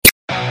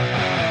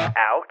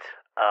out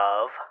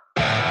of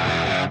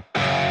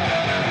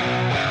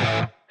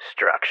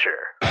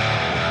structure.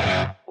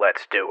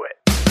 Let's do it.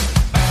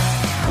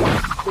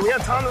 Do we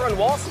have time to run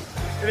walls?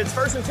 If it's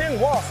 1st and 10,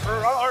 walls.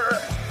 Or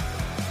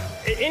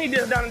any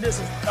down and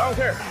distance. I don't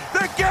care.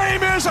 The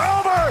game is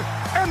over,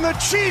 and the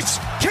Chiefs'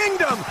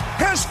 kingdom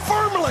has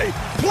firmly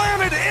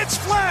planted its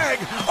flag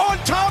on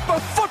top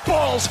of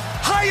football's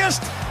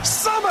highest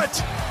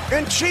summit.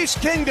 And Chiefs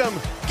Kingdom,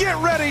 get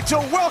ready to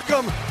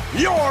welcome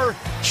your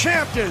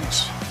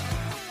champions.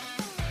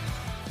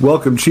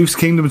 Welcome, Chiefs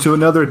Kingdom, to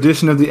another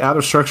edition of the Out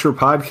of Structure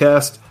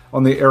podcast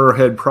on the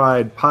Arrowhead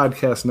Pride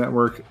Podcast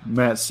Network.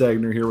 Matt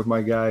Sagner here with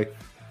my guy,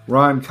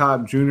 Ron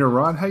Cobb Jr.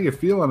 Ron, how you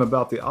feeling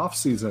about the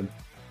offseason?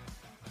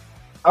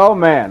 Oh,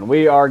 man,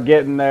 we are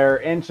getting there,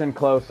 inching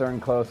closer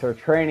and closer.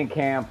 Training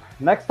camp.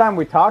 Next time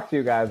we talk to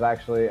you guys,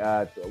 actually,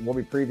 we'll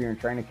be previewing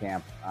training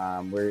camp.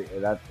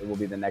 That will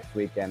be the next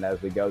weekend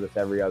as we go this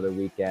every other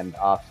weekend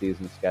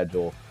off-season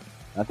schedule.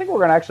 And I think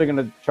we're actually going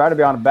to try to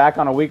be back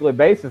on a weekly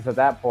basis at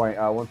that point,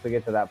 once we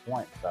get to that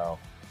point. So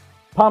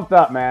pumped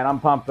up, man. I'm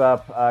pumped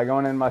up.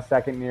 Going in my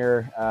second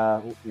year,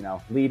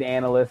 lead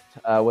analyst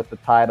with the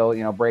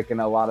title, breaking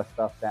a lot of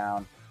stuff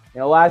down.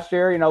 Last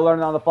year,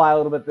 learning on the fly a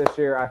little bit. This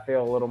year, I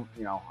feel a little,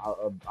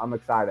 I'm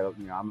excited.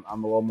 I'm a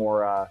little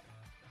more,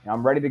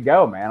 I'm ready to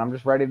go, man. I'm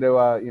just ready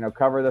to,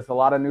 cover this. A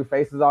lot of new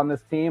faces on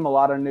this team, a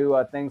lot of new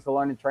things to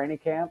learn in training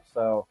camp.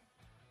 So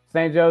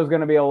St. Joe's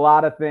going to be a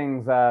lot of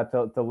things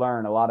to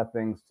learn, a lot of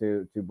things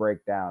to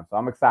break down. So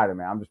I'm excited,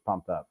 man. I'm just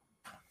pumped up.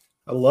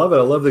 I love it.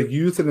 I love the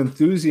youth and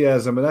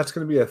enthusiasm, and that's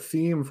going to be a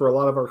theme for a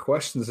lot of our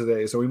questions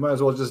today. So we might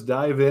as well just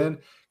dive in.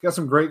 Got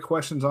some great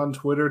questions on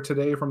Twitter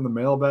today from the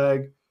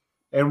Mailbag.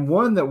 And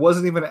one that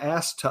wasn't even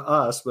asked to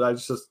us, but I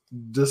just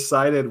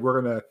decided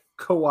we're going to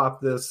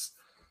co-opt this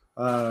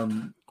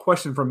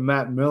question from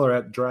Matt Miller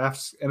at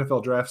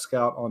NFL Draft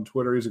Scout on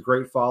Twitter. He's a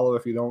great follow.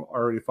 If you don't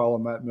already follow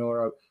Matt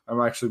Miller,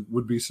 I actually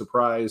would be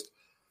surprised.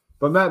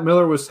 But Matt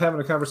Miller was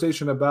having a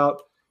conversation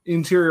about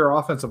interior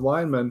offensive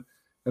linemen,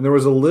 and there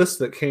was a list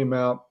that came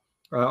out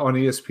on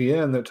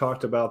ESPN that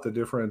talked about the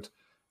different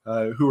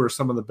who are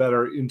some of the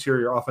better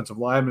interior offensive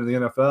linemen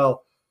in the NFL.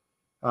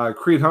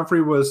 Creed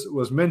Humphrey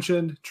was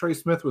mentioned. Trey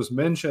Smith was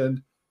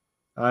mentioned.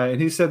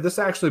 And he said, this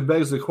actually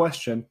begs the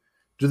question,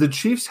 do the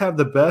Chiefs have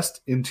the best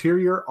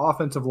interior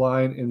offensive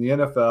line in the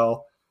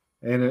NFL?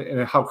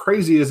 And how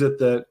crazy is it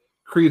that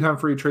Creed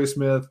Humphrey, Trey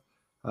Smith,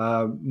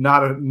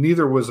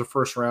 neither was a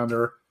first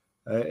rounder?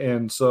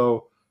 And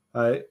so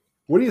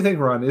what do you think,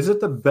 Ron? Is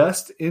it the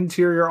best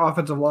interior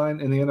offensive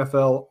line in the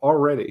NFL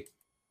already?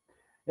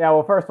 Yeah,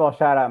 well, first of all,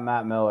 shout out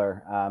Matt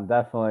Miller.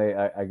 Definitely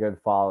a good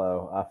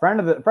follow.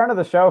 Friend of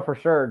the show for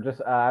sure.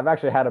 Just I've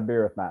actually had a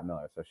beer with Matt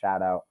Miller, so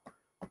shout out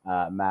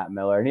Matt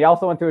Miller. And he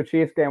also went to a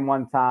Chiefs game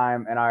one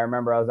time, and I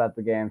remember I was at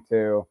the game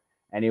too.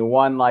 And he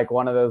won like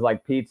one of those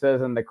like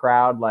pizzas in the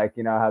crowd, like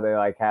how they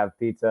like have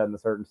pizza in the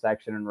certain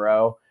section and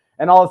row.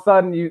 And all of a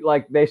sudden,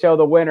 they show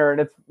the winner,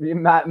 and it's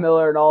Matt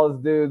Miller and all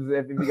his dudes.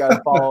 If you guys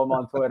follow him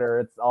on Twitter,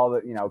 it's all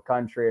the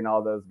Country and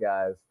all those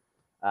guys.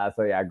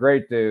 So yeah,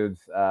 great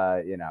dudes,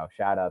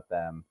 shout out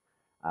them.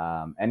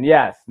 And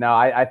yes, no,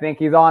 I think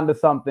he's on to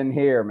something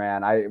here,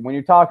 man. When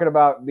you're talking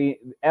about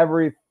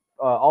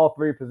all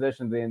three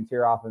positions, the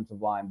interior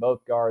offensive line,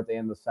 both guards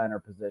and the center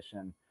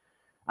position,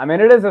 I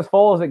mean, it is as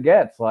full as it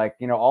gets. Like,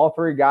 all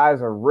three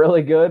guys are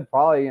really good,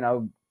 probably,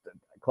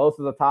 close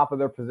to the top of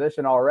their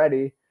position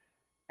already.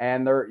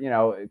 And they're,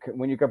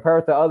 when you compare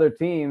it to other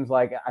teams,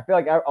 like I feel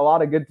like a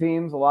lot of good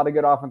teams, a lot of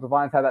good offensive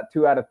lines have that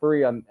 2 out of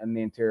 3 on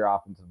the interior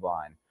offensive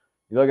line.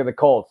 You look at the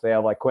Colts, they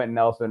have like Quentin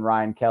Nelson,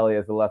 Ryan Kelly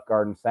as the left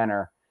guard and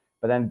center.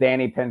 But then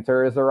Danny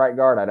Pinter is the right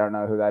guard. I don't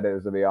know who that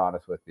is, to be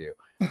honest with you.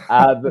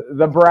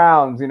 The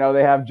Browns,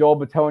 they have Joel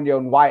Bitonio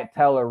and Wyatt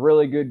Teller,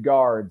 really good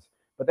guards.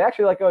 But they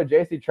actually let go of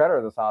J.C.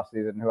 Treader this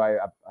offseason, who I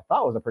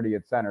thought was a pretty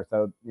good center.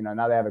 So,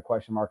 now they have a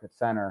question mark at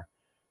center.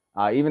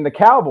 Even the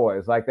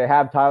Cowboys, like they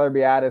have Tyler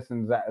Biadasz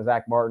and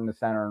Zach Martin, the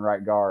center and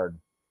right guard.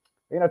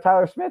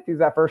 Tyler Smith, he's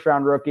that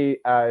first-round rookie.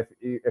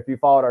 If you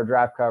followed our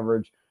draft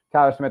coverage,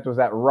 Tyler Smith was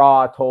that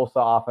raw Tulsa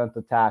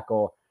offensive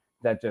tackle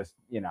that just,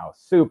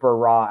 super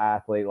raw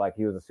athlete. Like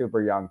he was a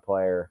super young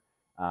player.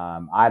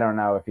 I don't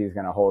know if he's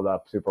going to hold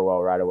up super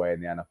well right away in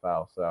the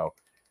NFL. So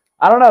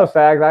I don't know,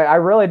 Sags. I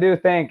really do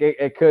think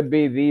it could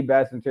be the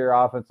best interior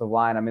offensive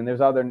line. I mean, there's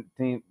other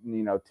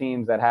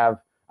teams that have,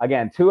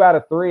 again, 2 out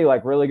of 3,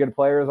 like really good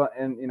players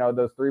in,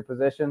 those 3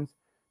 positions.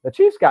 The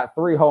Chiefs got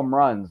 3 home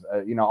runs,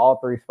 all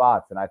 3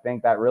 spots. And I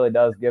think that really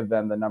does give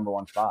them the number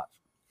 1 spot.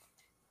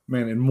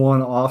 Man, in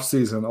one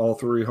offseason, all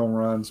 3 home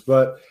runs.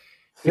 But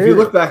if you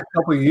look back a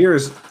couple of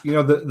years,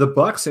 the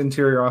Bucs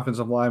interior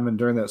offensive lineman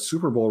during that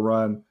Super Bowl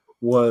run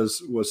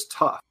was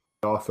tough.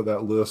 Off of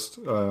that list,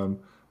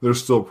 they're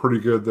still pretty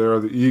good there.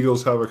 The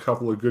Eagles have a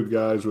couple of good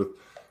guys with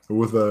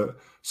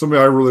somebody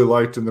I really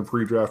liked in the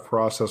pre-draft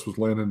process was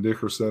Landon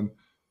Dickerson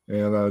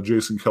and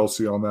Jason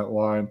Kelsey on that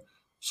line.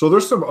 So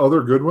there's some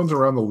other good ones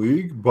around the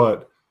league,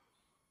 but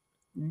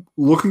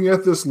looking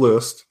at this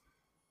list,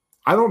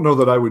 I don't know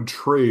that I would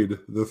trade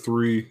the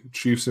 3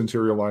 Chiefs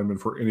interior linemen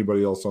for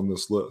anybody else on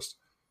this list.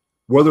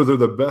 Whether they're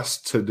the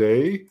best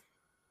today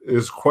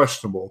is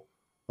questionable.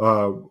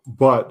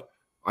 But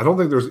I don't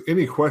think there's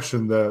any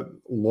question that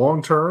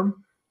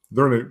long-term,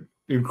 they're in an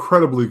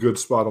incredibly good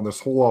spot on this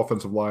whole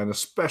offensive line,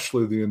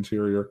 especially the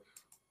interior,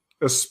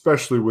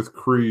 especially with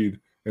Creed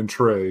and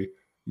Trey.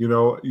 You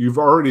know, you've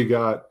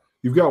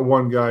got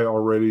one guy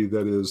already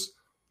that is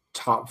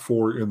top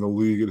 4 in the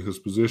league at his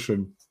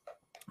position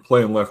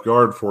playing left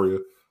guard for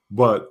you.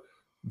 But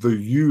the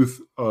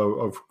youth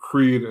of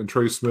Creed and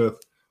Trey Smith,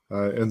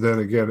 and then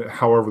again,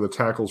 however the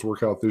tackles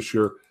work out this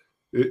year,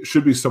 it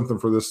should be something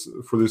for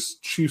this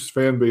Chiefs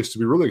fan base to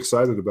be really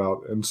excited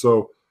about. And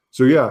so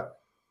yeah,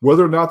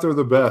 whether or not they're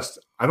the best,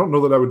 I don't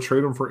know that I would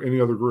trade them for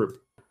any other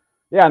group.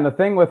 Yeah, and the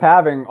thing with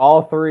having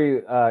all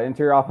 3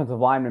 interior offensive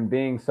linemen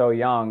being so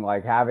young,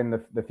 like having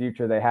the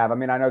future they have. I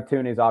mean, I know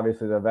Tooney's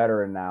obviously the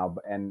veteran now,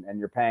 and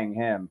you're paying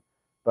him.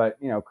 But,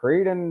 you know,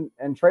 Creed and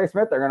Trey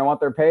Smith, they're going to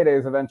want their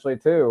paydays eventually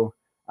too.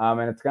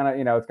 And it's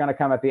going to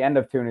come at the end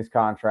of Tooney's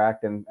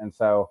contract. And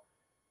so,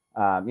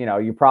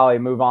 you probably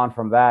move on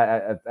from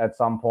that at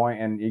some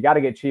point, and you got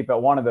to get cheap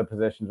at one of the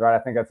positions, right? I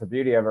think that's the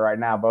beauty of it right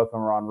now. Both of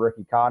them are on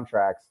rookie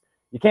contracts.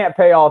 You can't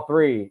pay all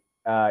 3,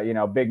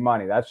 big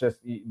money.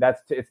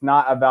 It's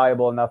not a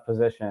valuable enough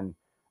position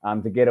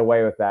to get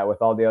away with that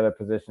with all the other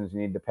positions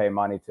you need to pay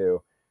money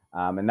to.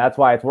 And that's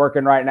why it's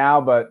working right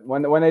now. But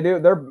when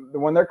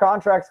their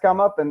contracts come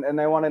up and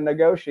they want to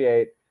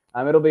negotiate,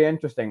 it'll be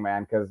interesting,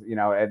 man, because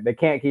they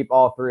can't keep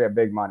all 3 at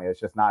big money. It's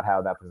just not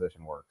how that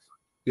position works.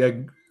 Yeah,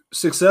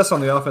 success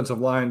on the offensive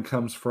line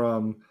comes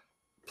from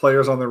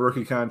players on their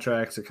rookie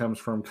contracts. It comes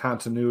from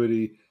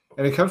continuity,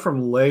 and it comes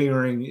from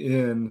layering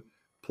in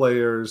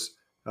players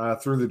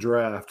through the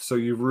draft. So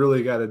you've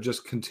really got to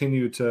just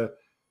continue to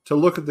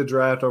look at the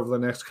draft over the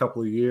next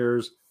couple of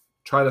years,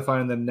 try to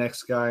find the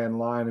next guy in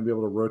line and be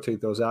able to rotate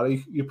those out.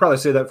 You probably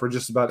say that for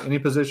just about any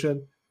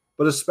position,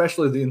 but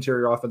especially the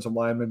interior offensive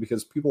linemen,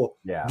 because people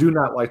do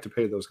not like to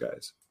pay those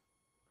guys.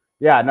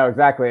 Yeah, no,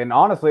 exactly. And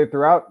honestly,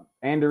 throughout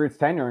Andy Reid's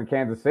tenure in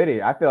Kansas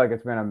City, I feel like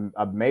it's been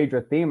a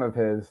major theme of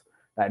his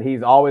that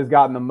he's always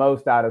gotten the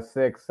most out of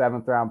 6th,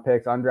 7th round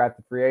picks,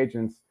 undrafted free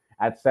agents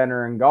at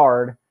center and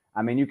guard.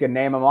 I mean, you can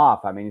name them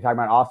off. I mean, you're talking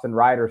about Austin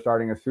Ryder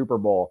starting a Super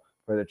Bowl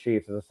for the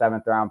Chiefs as a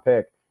 7th round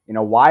pick.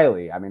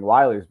 Wiley. I mean,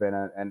 Wiley's been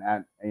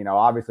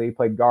obviously he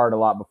played guard a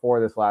lot before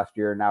this last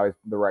year. Now he's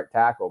the right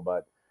tackle,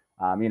 but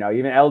even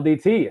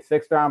LDT, a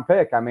 6th round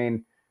pick. I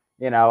mean,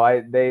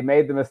 they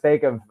made the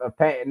mistake of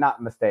paying,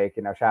 not mistake,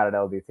 shout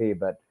out LDT,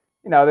 but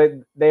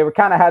they were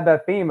kind of had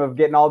that theme of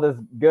getting all this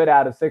good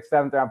out of 6th,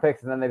 7th round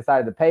picks, and then they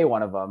decided to pay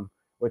one of them,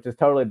 which is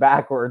totally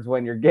backwards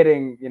when you're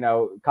getting,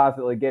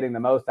 constantly getting the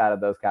most out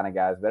of those kind of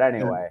guys. But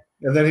anyway.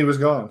 And then he was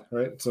gone,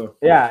 right? So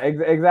yeah,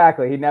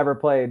 exactly. He never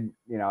played,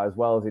 as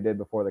well as he did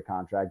before the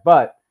contract.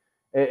 But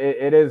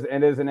it is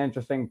an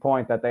interesting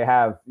point that they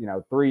have,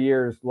 3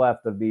 years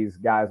left of these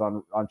guys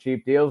on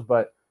cheap deals.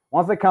 But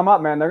once they come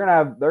up, man, they're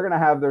gonna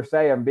have their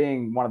say in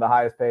being one of the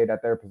highest paid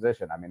at their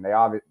position. I mean,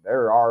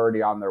 they're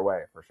already on their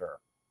way for sure.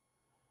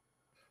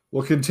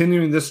 Well,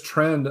 continuing this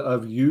trend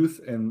of youth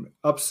and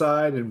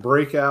upside and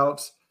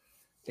breakouts,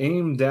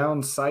 aim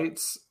down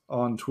sites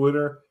on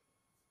Twitter.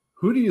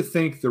 Who do you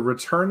think the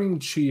returning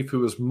Chief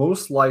who is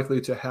most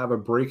likely to have a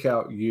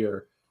breakout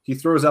year? He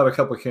throws out a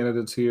couple of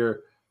candidates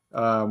here.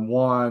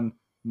 Juan,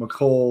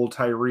 McCole,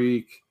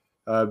 Tyreek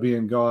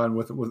being gone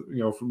with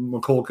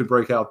McCole could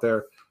break out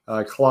there.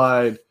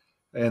 Clyde,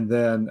 and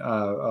then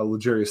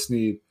L'Jarius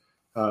Sneed.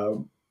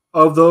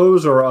 Of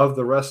those or of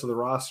the rest of the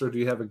roster, do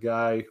you have a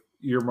guy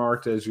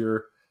earmarked as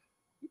your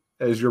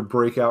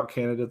breakout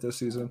candidate this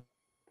season?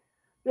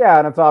 Yeah,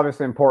 and it's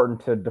obviously important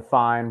to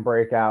define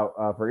breakout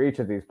for each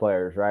of these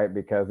players, right?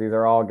 Because these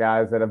are all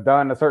guys that have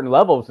done a certain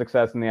level of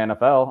success in the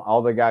NFL,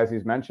 all the guys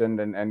he's mentioned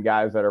and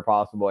guys that are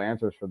possible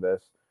answers for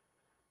this.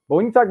 But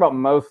when you talk about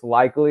most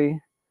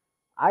likely,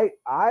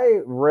 I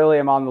really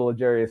am on the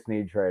L'Jarius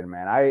Sneed trade,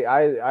 man.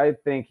 I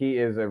think he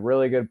is a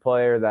really good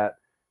player that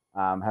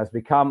has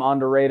become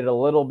underrated a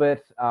little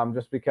bit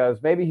just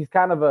because maybe he's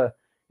kind of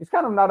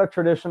not a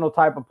traditional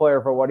type of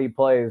player for what he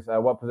plays,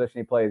 what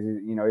position he plays.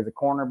 He's a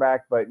cornerback,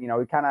 but, he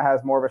kind of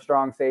has more of a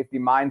strong safety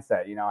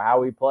mindset,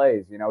 how he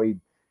plays. He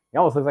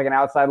almost looks like an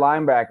outside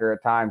linebacker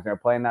at times,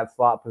 playing that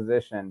slot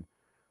position.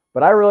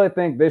 But I really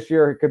think this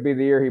year could be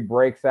the year he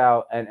breaks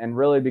out and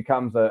really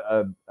becomes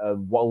a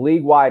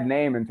league-wide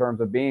name in terms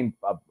of being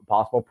a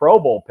possible Pro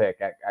Bowl pick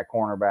at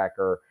cornerback.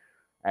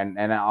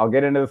 And I'll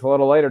get into this a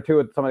little later, too,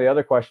 with some of the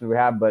other questions we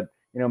have. But,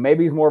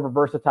 maybe he's more of a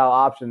versatile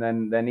option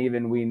than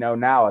even we know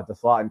now at the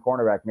slot and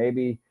cornerback.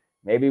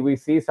 Maybe we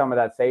see some of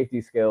that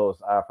safety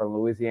skills from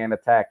Louisiana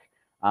Tech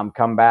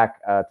come back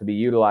to be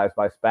utilized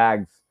by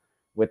Spags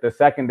with the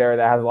secondary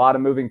that has a lot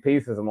of moving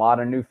pieces and a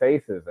lot of new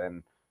faces.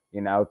 And,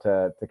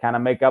 to kind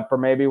of make up for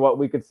maybe what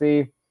we could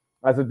see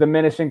as a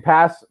diminishing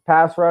pass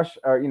rush,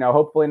 or,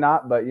 hopefully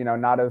not, but,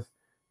 not as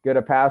good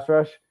a pass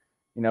rush,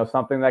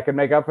 something that could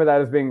make up for that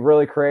is being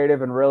really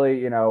creative and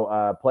really,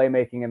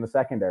 playmaking in the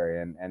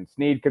secondary. And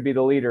Sneed could be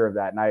the leader of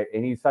that.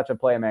 And he's such a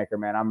playmaker,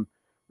 man. I'm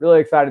really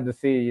excited to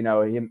see,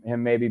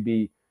 him maybe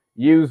be,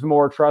 used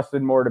more,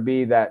 trusted more to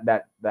be that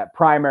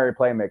primary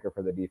playmaker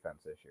for the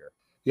defense this year.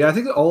 Yeah, I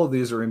think that all of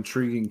these are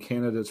intriguing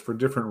candidates for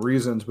different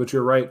reasons, but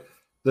you're right.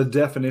 The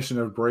definition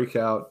of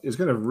breakout is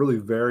going to really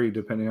vary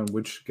depending on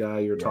which guy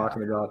you're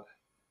talking about.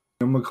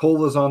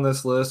 McColl is on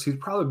this list. He'd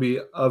probably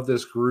be, of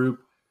this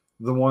group,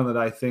 the one that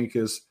I think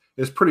is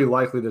pretty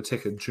likely to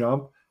take a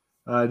jump,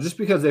 just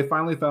because they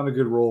finally found a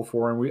good role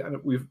for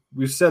him.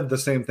 We've said the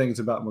same things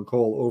about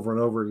McColl over and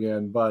over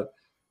again, but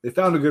they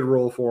found a good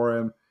role for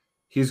him.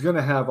 He's going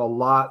to have a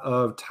lot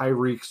of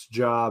Tyreek's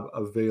job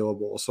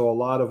available. So a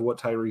lot of what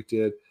Tyreek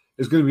did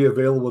is going to be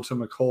available to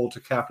McColl to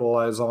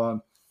capitalize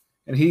on.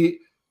 And he,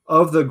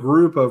 of the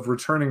group of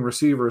returning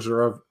receivers,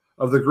 or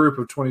of the group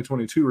of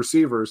 2022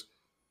 receivers,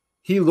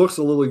 he looks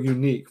a little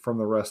unique from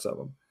the rest of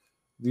them.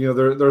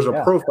 There's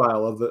a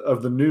profile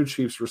of the new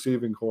Chiefs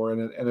receiving core,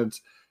 and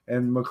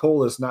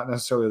McColl is not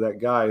necessarily that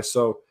guy.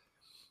 So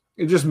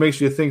it just makes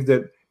you think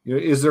that,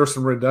 is there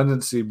some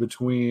redundancy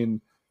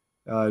between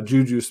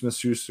Juju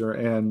Smith-Schuster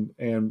and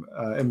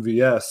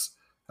MVS?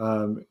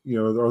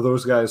 Are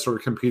those guys sort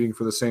of competing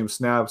for the same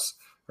snaps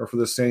or for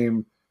the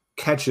same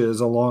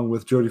catches, along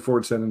with Jody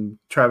Fortson and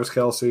Travis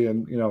Kelce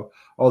and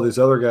all these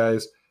other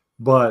guys?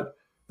 But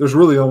there's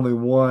really only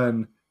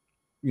one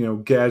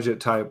gadget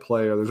type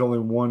player. There's only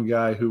one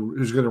guy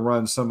who's going to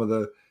run some of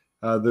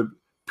the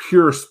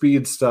pure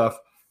speed stuff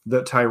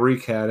that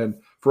Tyreek had. And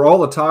for all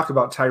the talk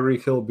about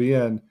Tyreek Hill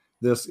being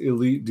this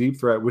elite deep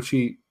threat, which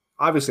he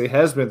obviously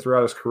has been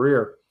throughout his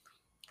career,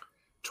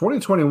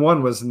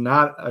 2021 was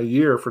not a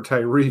year for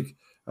Tyreek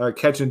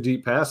catching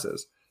deep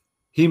passes.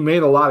 He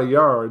made a lot of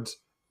yards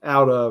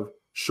out of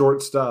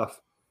short stuff.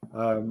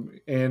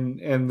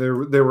 And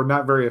they were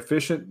not very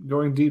efficient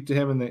going deep to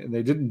him, and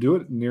they didn't do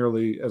it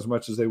nearly as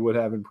much as they would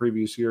have in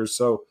previous years.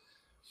 So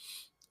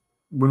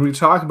when we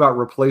talk about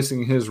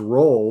replacing his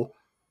role,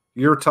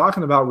 you're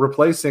talking about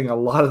replacing a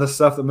lot of the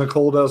stuff that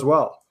McColl does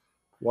well: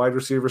 wide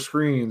receiver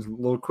screens,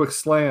 little quick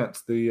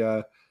slants,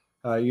 the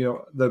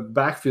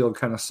backfield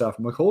kind of stuff.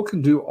 McColl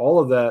can do all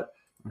of that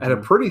at a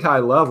pretty high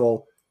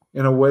level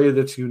in a way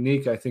that's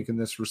unique, I think, in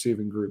this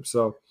receiving group.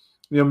 So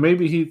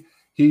maybe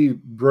he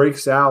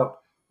breaks out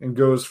and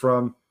goes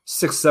from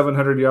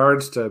 600-700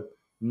 yards to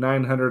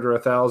 900 or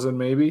 1,000,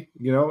 maybe.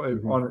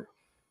 On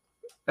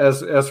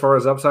as far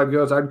as upside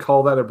goes, I'd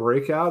call that a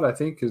breakout, I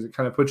think, because it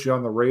kind of puts you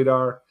on the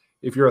radar.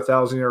 If you're a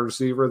 1,000-yard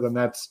receiver, then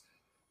that's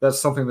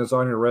something that's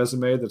on your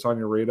resume, that's on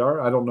your radar.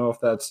 I don't know if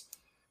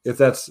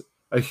that's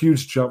a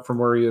huge jump from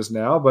where he is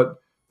now, but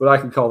I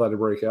can call that a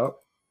breakout.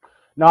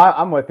 No,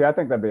 I'm with you. I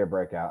think that'd be a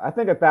breakout. I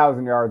think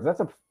 1,000 yards,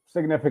 that's a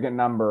significant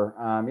number.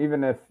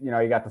 Even if you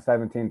got the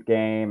 17th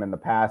game and the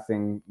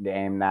passing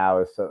game now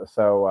is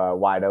so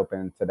wide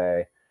open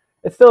today,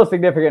 it's still a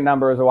significant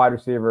number as a wide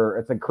receiver.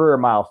 It's a career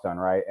milestone,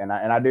 right? And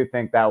I do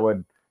think that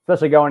would,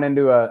 especially going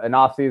into an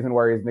off season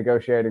where he's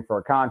negotiating for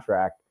a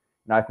contract,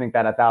 I think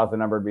that 1,000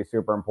 number would be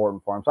super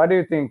important for him. So I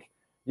do think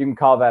you can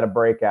call that a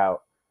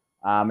breakout.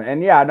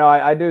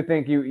 I do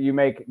think you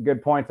make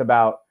good points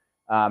about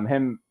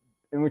him.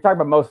 And we talk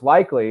about most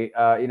likely,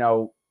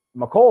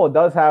 McColl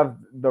does have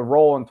the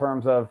role in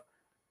terms of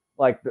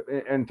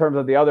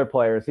the other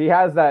players. He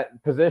has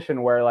that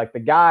position where the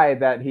guy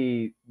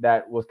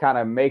that was kind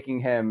of making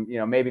him,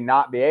 maybe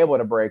not be able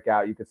to break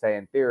out, you could say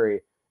in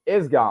theory,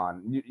 is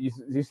gone.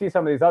 You see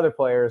some of these other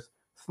players,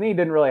 Snead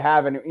didn't really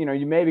have any,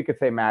 you maybe could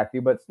say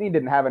Matthew, but Snead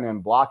didn't have anyone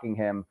blocking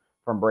him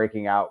from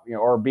breaking out,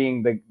 or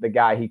being the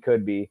guy he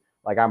could be,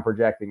 like I'm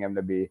projecting him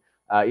to be.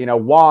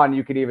 Juan,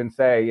 you could even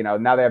say,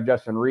 now they have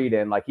Justin Reid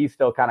in, he's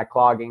still kind of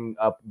clogging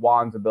up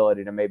Juan's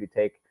ability to maybe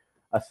take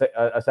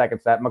a second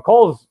step.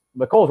 McColl's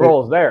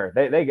role is there.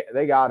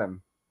 They got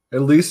him.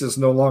 At least it's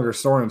no longer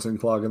Sorensen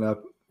clogging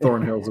up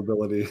Thornhill's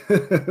ability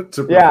to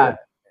perform.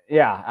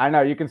 Yeah, I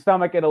know. You can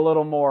stomach it a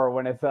little more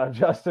when it's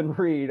Justin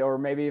Reid or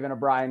maybe even a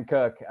Brian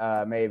Cook,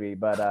 maybe.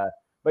 But I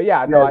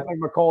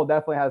think McColl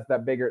definitely has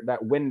that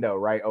window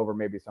right over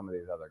maybe some of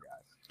these other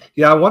guys.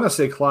 Yeah, I want to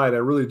say Clyde. I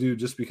really do,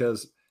 just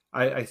because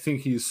I think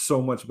he's so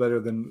much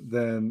better than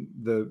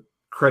the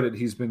credit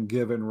he's been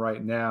given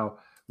right now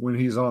when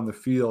he's on the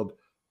field.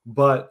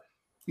 But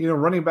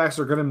running backs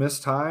are going to miss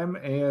time,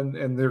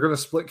 and they're going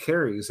to split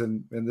carries,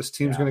 and this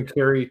team's going to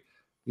carry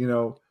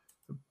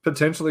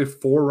potentially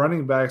 4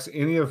 running backs,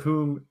 any of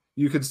whom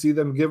you could see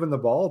them giving the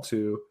ball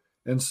to.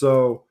 And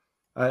so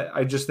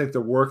I just think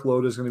the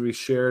workload is going to be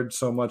shared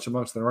so much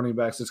amongst the running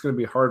backs. It's going to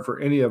be hard for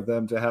any of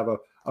them to have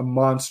a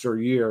monster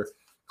year.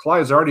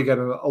 Clyde's already got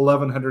an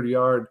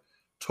 1,100-yard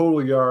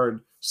total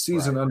yard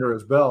season under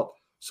his belt.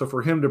 So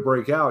for him to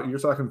break out, you're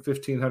talking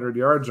 1,500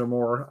 yards or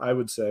more, I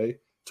would say,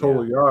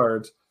 total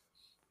yards.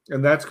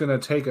 And that's going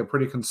to take a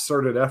pretty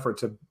concerted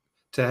effort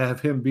to have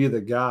him be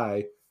the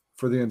guy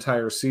for the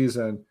entire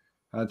season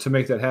to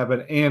make that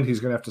happen. And he's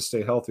going to have to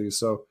stay healthy.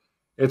 So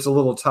it's a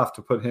little tough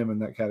to put him in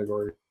that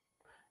category.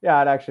 Yeah,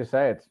 I'd actually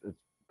say it's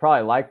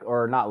probably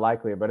not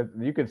likely, but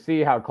you could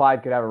see how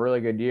Clyde could have a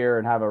really good year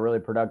and have a really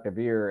productive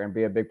year and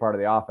be a big part of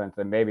the offense,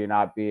 and maybe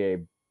not be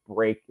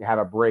have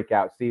a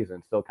breakout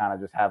season, still kind of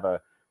just have a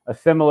a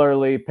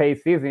similarly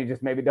paced season. He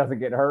just maybe doesn't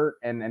get hurt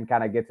and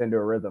kind of gets into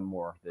a rhythm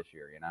more this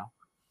year, you know?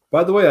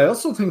 By the way, I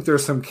also think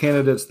there's some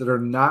candidates that are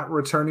not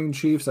returning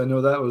Chiefs. I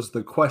know that was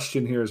the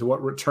question here, is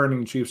what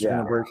returning Chiefs are going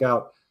to break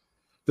out.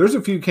 There's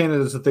a few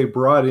candidates that they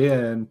brought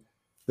in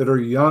that are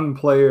young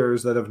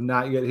players that have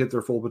not yet hit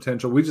their full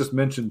potential. We just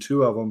mentioned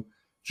two of them,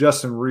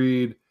 Justin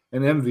Reid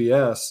and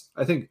MVS.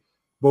 I think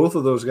both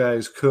of those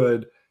guys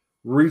could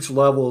reach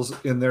levels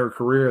in their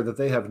career that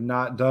they have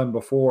not done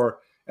before,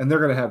 and they're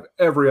going to have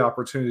every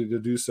opportunity to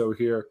do so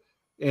here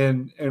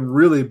and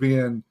really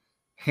being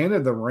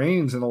handed the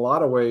reins in a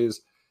lot of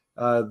ways.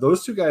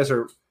 Those two guys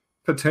are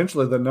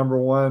potentially the number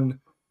one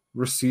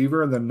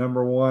receiver and the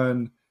number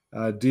one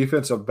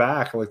defensive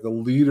back, like the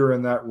leader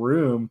in that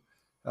room.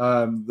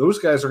 Those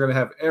guys are going to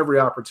have every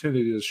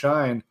opportunity to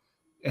shine.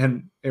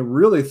 And I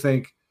really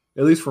think,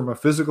 at least from a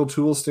physical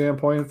tool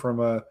standpoint, from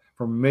a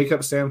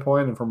makeup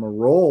standpoint, and from a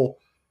role,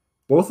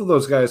 both of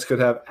those guys could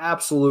have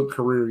absolute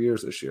career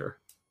years this year.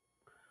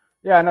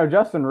 Yeah, I know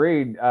Justin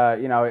Reid,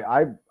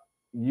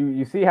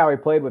 you see how he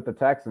played with the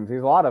Texans.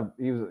 He's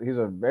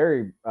a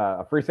very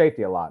a free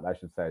safety a lot, I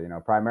should say.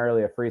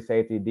 Primarily a free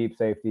safety, deep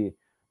safety.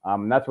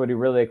 That's what he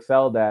really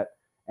excelled at.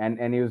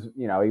 And he was,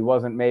 he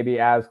wasn't maybe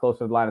as close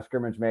to the line of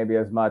scrimmage, maybe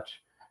as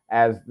much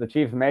as the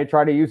Chiefs may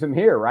try to use him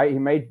here, right? He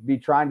may be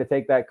trying to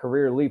take that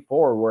career leap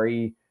forward where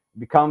he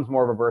becomes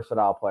more of a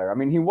versatile player. I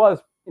mean, he was,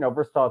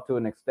 versatile to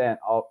an extent.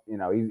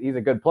 He's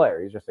a good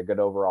player. He's just a good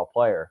overall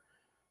player.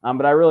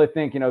 But I really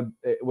think,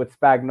 with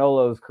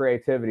Spagnuolo's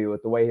creativity,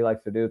 with the way he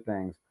likes to do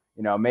things,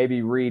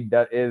 maybe Reid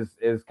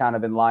is kind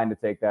of in line to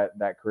take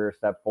that career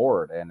step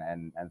forward.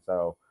 And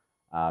so,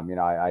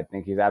 I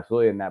think he's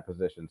absolutely in that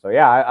position. So,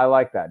 yeah, I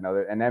like that.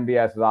 And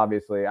MVS is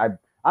obviously,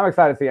 I'm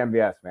excited to see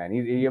MVS, man.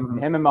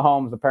 Him and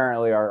Mahomes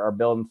apparently are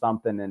building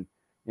something. And,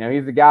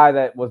 he's the guy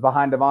that was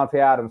behind Devontae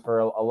Adams for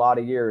a lot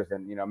of years.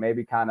 And,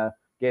 maybe kind of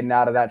getting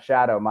out of that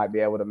shadow might be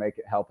able to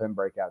help him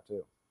break out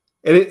too.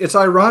 It's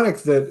ironic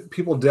that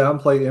people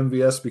downplay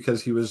MVS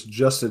because he was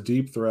just a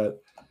deep threat.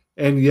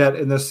 And yet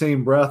in the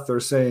same breath, they're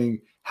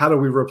saying, how do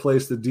we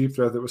replace the deep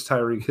threat that was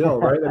Tyreek Hill,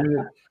 right? I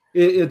mean,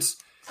 it's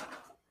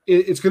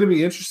going to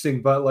be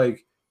interesting, but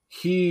like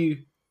the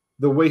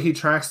way he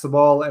tracks the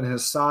ball and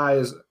his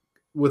size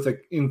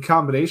in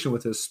combination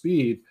with his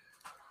speed,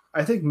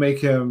 I think make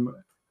him,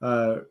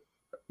 a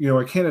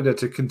candidate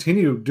to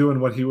continue doing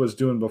what he was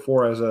doing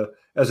before as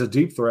a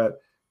deep threat.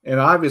 And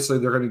obviously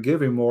they're going to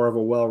give him more of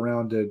a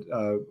well-rounded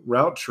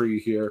route tree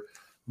here,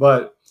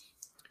 but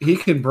he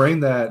can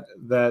bring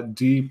that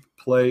deep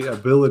play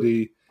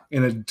ability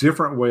in a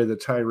different way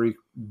that Tyreek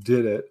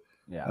did it.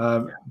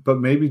 Yeah. But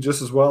maybe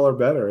just as well or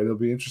better. It'll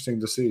be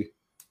interesting to see.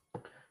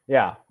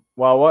 Yeah.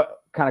 Well,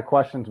 what kind of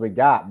questions we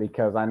got?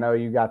 Because I know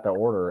you got the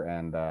order,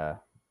 and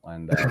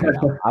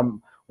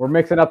we're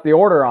mixing up the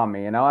order on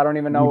me. I don't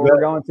even know where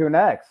we're going to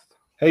next.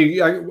 Hey,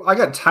 I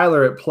got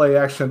Tyler at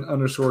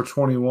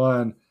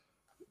playaction_21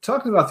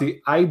 talking about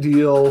the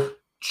ideal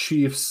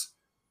Chiefs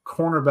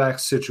cornerback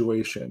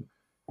situation.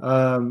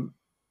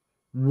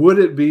 Would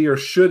it be or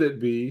should it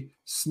be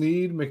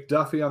Snead,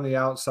 McDuffie on the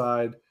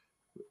outside,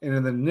 and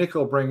in the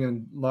nickel bring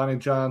in Lonnie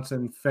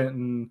Johnson,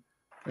 Fenton,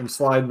 and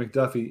slide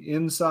McDuffie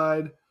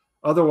inside?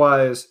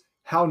 Otherwise,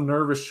 how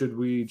nervous should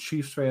we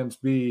Chiefs fans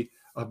be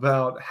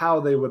about how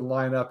they would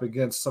line up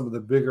against some of the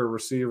bigger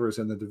receivers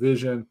in the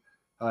division?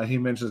 He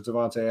mentions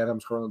Devontae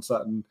Adams, Cortland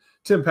Sutton,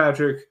 Tim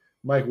Patrick,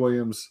 Mike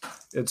Williams,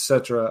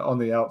 etc. on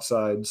the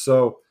outside.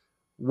 So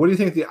what do you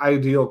think the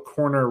ideal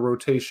corner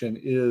rotation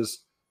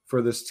is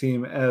for this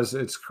team as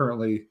it's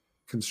currently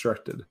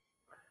constructed?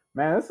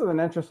 Man, this is an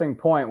interesting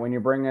point when you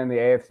bring in the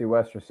AFC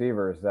West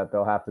receivers that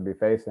they'll have to be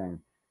facing.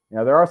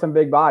 There are some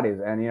big bodies,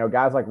 and,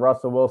 guys like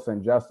Russell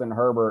Wilson, Justin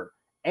Herbert,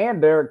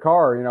 and Derek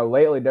Carr.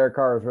 Lately Derek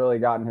Carr has really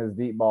gotten his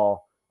deep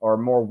ball or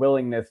more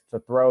willingness to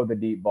throw the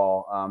deep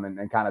ball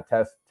and kind of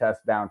test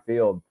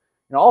downfield.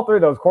 All three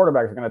of those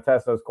quarterbacks are going to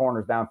test those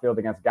corners downfield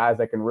against guys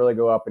that can really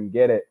go up and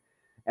get it.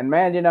 And,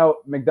 man,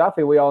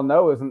 McDuffie, we all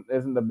know,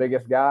 isn't the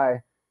biggest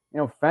guy.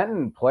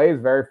 Fenton plays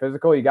very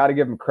physical. You got to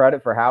give him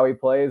credit for how he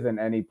plays,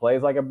 and he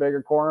plays like a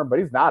bigger corner, but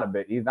he's not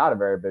a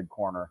very big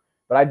corner.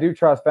 But I do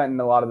trust Fenton in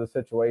a lot of the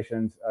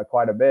situations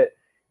quite a bit.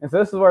 And so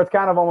this is where it's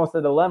kind of almost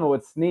a dilemma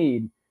with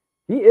Snead.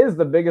 He is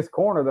the biggest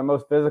corner, the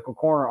most physical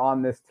corner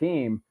on this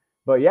team.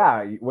 But,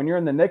 yeah, when you're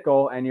in the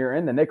nickel, and you're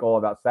in the nickel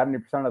about 70%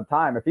 of the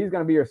time, if he's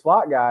going to be your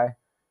slot guy,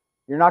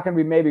 you're not going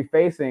to be maybe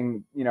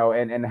facing,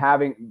 and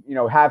having,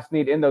 have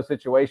Snead in those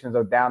situations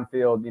of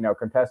downfield,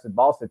 contested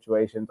ball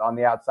situations on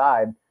the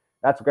outside.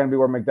 That's going to be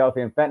where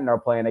McDuffie and Fenton are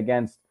playing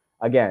against,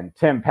 again,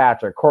 Tim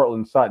Patrick,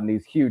 Cortland Sutton,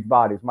 these huge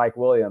bodies, Mike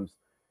Williams.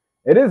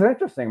 It is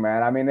interesting,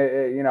 man. I mean,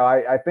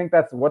 I think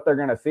that's what they're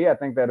going to see. I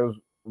think that is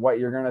what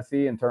you're going to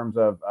see in terms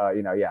of,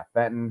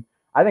 Fenton.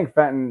 I think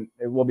Fenton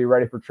will be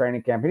ready for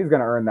training camp. He's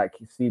going to earn that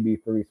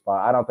CB3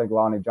 spot. I don't think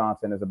Lonnie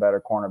Johnson is a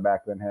better cornerback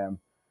than him.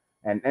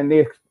 And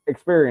the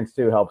experience,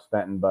 too, helps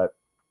Fenton. But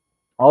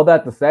all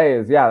that to say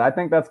is, yeah, I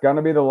think that's going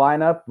to be the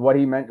lineup, what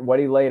he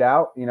laid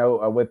out,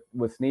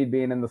 with Snead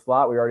being in the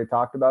slot. We already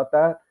talked about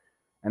that.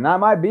 And that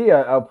might be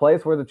a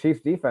place where the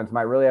Chiefs defense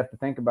might really have to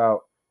think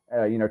about,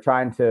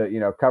 trying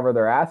to, cover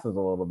their asses a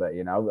little bit.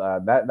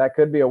 That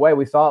could be a way.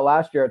 We saw it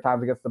last year at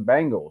times against the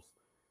Bengals.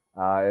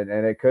 And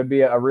it could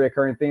be a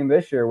reoccurring theme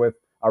this year with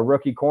a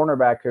rookie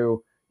cornerback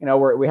who,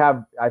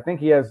 I think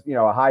he has,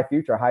 a high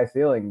future, a high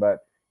ceiling, but,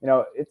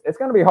 it's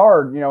going to be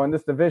hard, in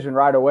this division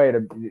right away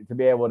to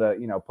be able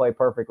to, play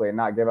perfectly and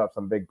not give up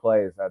some big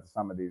plays to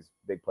some of these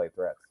big play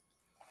threats.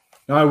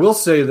 Now, I will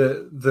say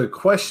that the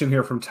question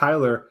here from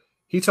Tyler,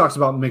 he talks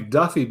about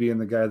McDuffie being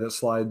the guy that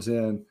slides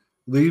in,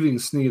 leaving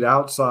Snead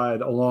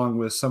outside along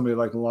with somebody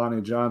like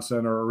Lonnie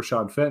Johnson or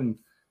Rashad Fenton.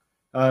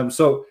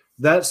 So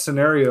that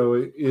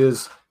scenario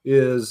is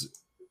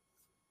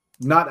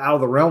not out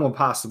of the realm of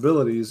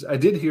possibilities. I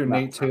did hear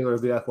Nate Taylor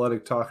of The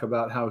Athletic talk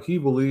about how he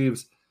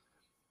believes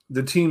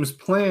the team's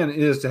plan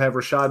is to have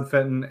Rashad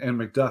Fenton and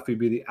McDuffie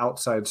be the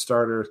outside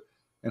starters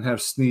and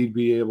have Snead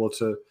be able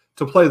to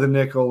play the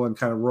nickel and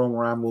kind of roam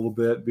around a little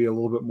bit, be a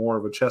little bit more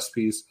of a chess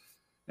piece.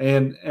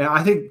 And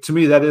I think, to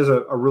me, that is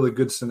a really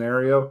good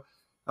scenario.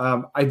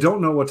 I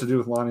don't know what to do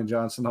with Lonnie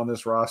Johnson on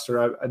this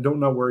roster. I don't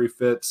know where he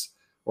fits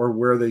or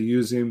where they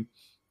use him.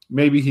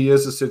 Maybe he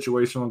is a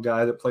situational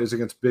guy that plays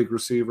against big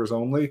receivers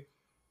only.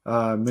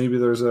 Maybe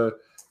there's a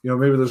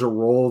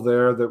role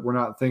there that we're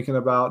not thinking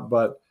about.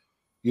 But,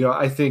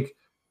 I think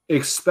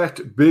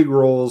expect big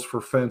roles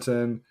for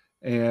Fenton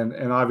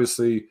and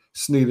obviously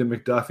Snead and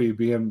McDuffie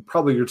being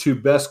probably your two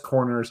best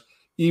corners,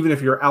 even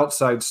if your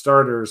outside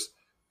starters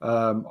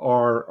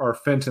are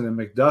Fenton and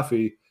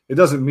McDuffie. It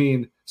doesn't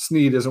mean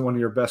Snead isn't one of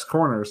your best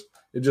corners.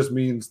 It just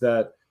means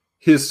that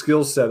his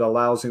skill set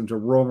allows him to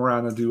roam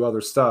around and do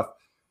other stuff.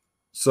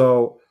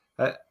 So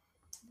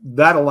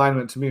that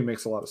alignment to me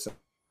makes a lot of sense.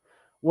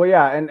 Well,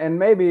 yeah, and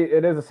maybe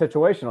it is a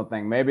situational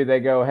thing. Maybe they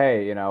go,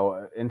 hey,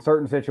 in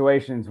certain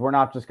situations, we're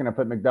not just going to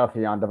put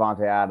McDuffie on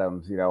Devontae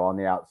Adams, on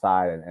the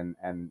outside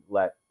and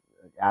let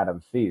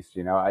Adams feast.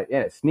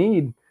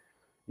 Snead,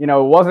 it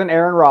wasn't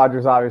Aaron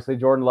Rodgers, obviously.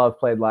 Jordan Love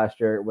played last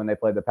year when they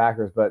played the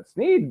Packers, but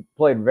Snead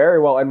played very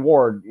well. And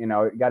Ward,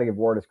 got to give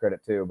Ward his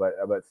credit too.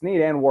 But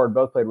Snead and Ward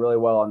both played really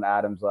well on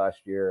Adams last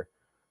year.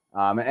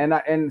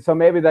 And so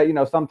maybe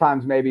that,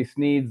 sometimes maybe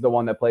Snead's the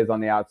one that plays on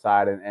the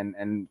outside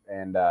and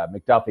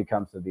McDuffie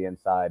comes to the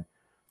inside.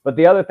 But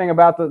the other thing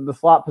about the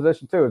slot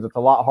position too is it's a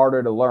lot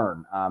harder to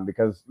learn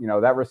because,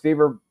 that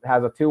receiver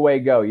has a two-way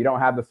go. You don't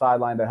have the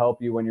sideline to help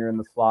you when you're in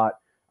the slot.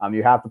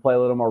 You have to play a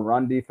little more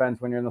run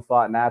defense when you're in the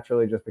slot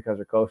naturally just because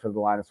you're closer to the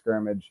line of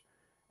scrimmage.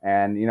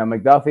 And,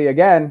 McDuffie,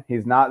 again,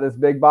 he's not this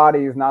big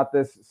body. He's not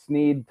this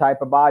Snead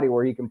type of body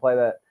where he can play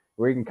that,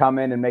 where he can come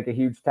in and make a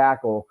huge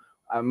tackle.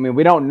 I mean,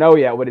 we don't know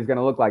yet what he's going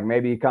to look like.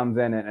 Maybe he comes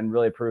in and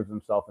really proves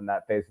himself in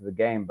that phase of the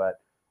game. But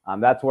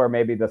that's where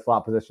maybe the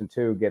slot position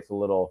too gets a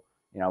little,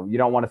 you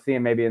don't want to see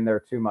him maybe in there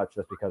too much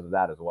just because of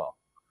that as well.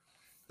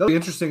 That'll be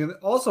interesting. And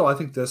also, I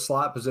think the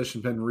slot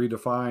position has been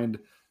redefined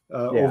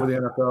over the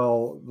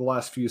NFL the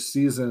last few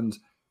seasons.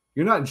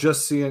 You're not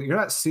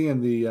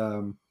seeing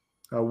the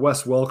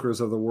Wes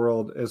Welkers of the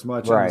world as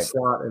much in the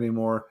slot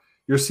anymore.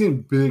 You're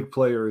seeing big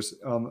players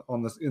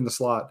in the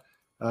slot.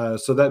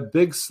 So that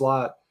big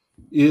slot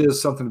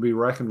is something to be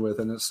reckoned with,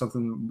 and it's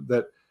something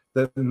that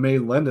may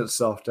lend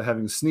itself to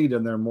having Snead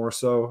in there more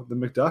so than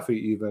McDuffie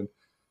even.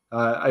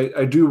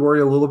 I do worry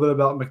a little bit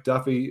about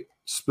McDuffie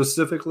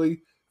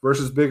specifically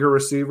versus bigger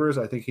receivers.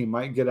 I think he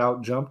might get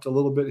out jumped a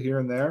little bit here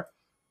and there,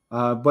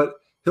 but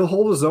he'll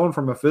hold his own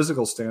from a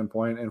physical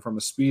standpoint and from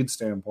a speed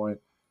standpoint.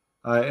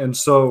 And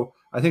so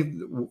I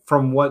think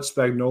from what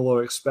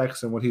Spagnuolo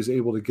expects and what he's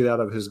able to get out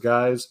of his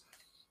guys,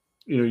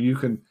 you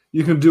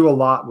can do a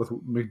lot with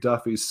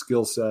McDuffie's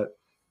skill set.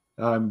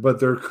 But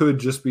there could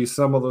just be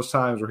some of those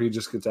times where he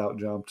just gets out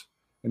jumped,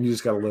 and you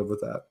just got to live with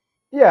that.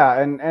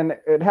 Yeah, and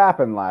it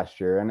happened last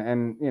year,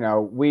 and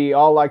we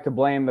all like to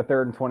blame the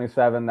 3rd and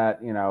 27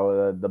 that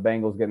the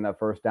Bengals getting that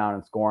first down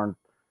and scoring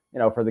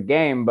for the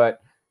game,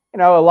 but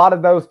a lot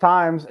of those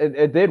times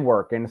it did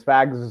work, and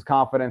Spags'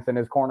 confidence in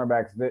his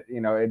cornerbacks,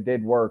 it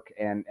did work,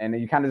 and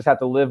you kind of just have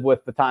to live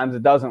with the times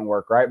it doesn't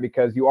work, right?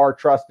 Because you are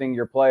trusting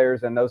your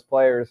players, and those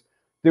players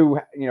do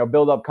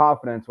build up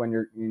confidence when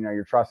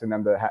you're trusting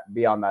them to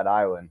be on that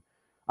island.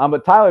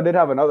 But Tyler did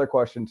have another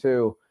question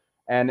too,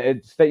 and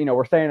it's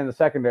we're staying in the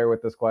secondary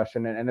with this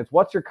question, and it's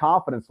what's your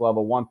confidence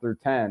level 1 through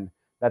 10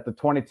 that the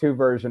 22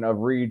 version of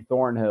Reid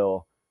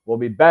Thornhill will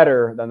be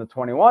better than the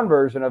 21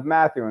 version of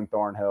Matthew and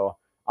Thornhill?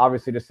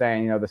 Obviously, just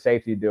saying the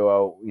safety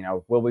duo.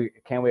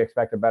 Can we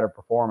expect a better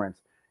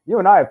performance? You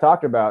and I have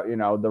talked about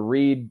the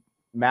Reid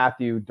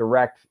Matthew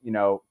direct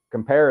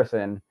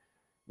comparison.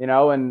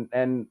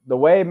 And the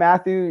way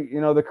Matthew,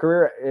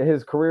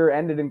 his career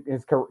ended in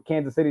his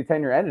Kansas City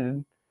tenure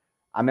ended.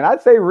 I mean,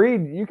 I'd say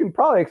Reid, you can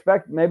probably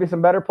expect maybe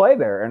some better play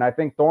there. And I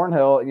think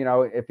Thornhill,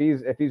 if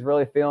he's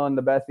really feeling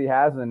the best he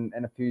has in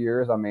a few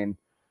years, I mean,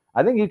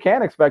 I think you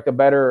can expect a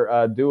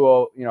better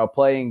duo,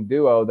 playing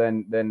duo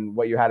than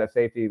what you had at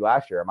safety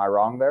last year. Am I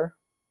wrong there?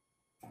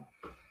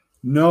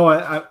 No,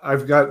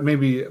 I've got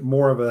maybe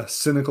more of a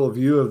cynical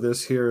view of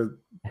this here.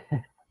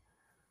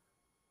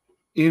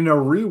 In a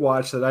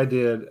rewatch that I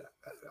did,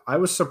 I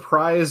was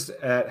surprised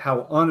at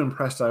how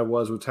unimpressed I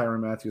was with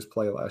Tyrann Mathieu's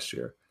play last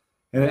year.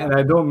 And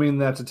I don't mean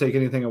that to take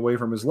anything away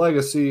from his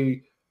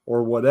legacy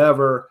or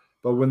whatever,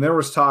 but when there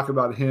was talk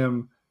about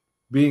him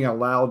being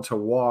allowed to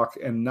walk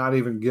and not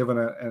even given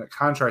a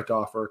contract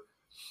offer,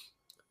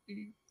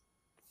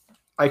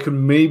 I could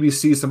maybe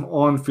see some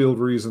on-field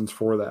reasons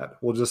for that.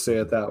 We'll just say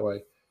it that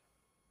way.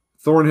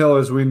 Thornhill,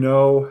 as we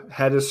know,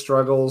 had his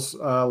struggles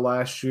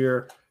last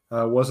year,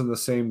 wasn't the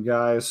same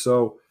guy.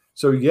 So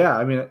yeah,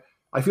 I mean,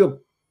 I feel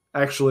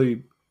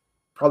actually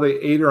probably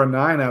 8 or a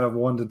 9 out of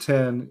 1 to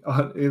 10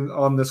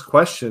 on this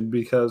question,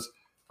 because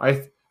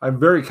I'm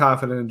very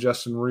confident in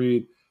Justin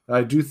Reid.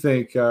 I do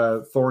think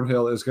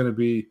Thornhill is going to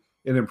be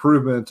an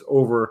improvement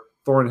over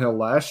Thornhill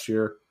last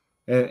year.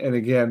 And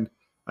again,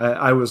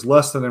 I was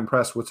less than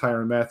impressed with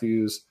Tyrann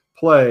Mathieu's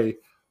play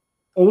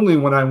only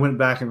when I went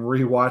back and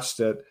rewatched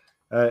it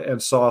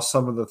and saw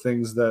some of the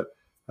things that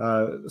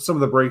some of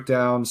the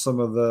breakdowns,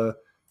 some of the,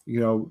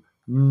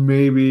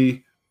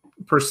 maybe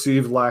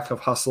perceived lack of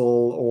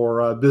hustle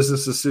or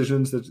business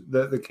decisions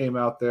that came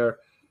out there.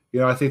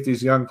 I think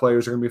these young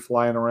players are going to be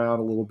flying around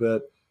a little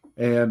bit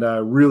and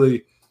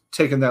really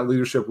taking that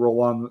leadership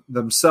role on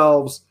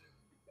themselves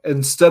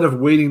instead of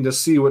waiting to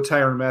see what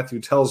Tyrann Mathieu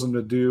tells them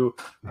to do.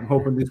 I'm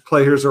hoping these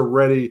players are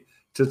ready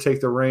to take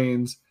the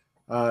reins,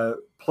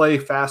 play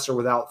faster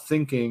without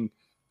thinking,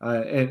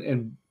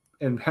 and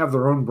have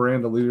their own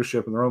brand of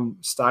leadership and their own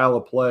style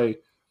of play.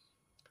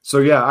 So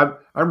yeah,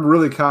 I'm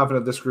really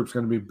confident this group's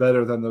going to be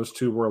better than those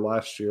two were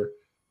last year,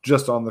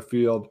 just on the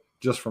field,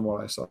 just from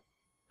what I saw.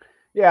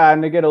 Yeah,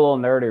 and to get a little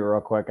nerdy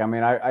real quick, I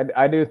mean,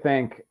 I do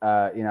think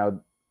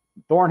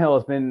Thornhill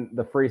has been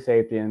the free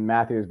safety and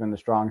Mathieu has been the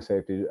strong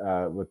safety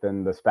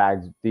within the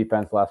Spags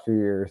defense last few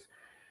years.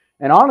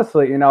 And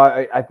honestly,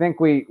 I think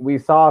we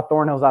saw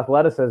Thornhill's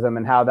athleticism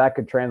and how that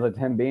could translate to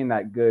him being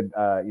that good,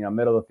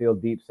 middle of the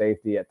field deep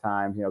safety at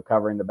times,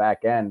 covering the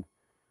back end.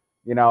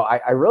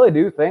 I really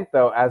do think,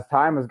 though, as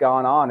time has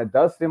gone on, it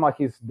does seem like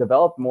he's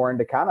developed more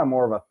into kind of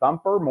more of a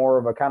thumper, more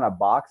of a kind of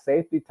box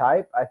safety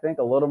type, I think,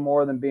 a little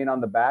more than being on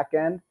the back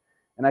end.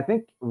 And I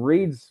think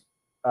Reid's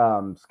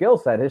skill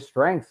set, his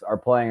strengths are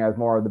playing as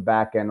more of the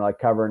back end, like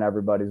covering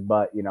everybody's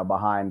butt,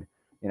 behind,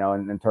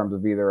 in terms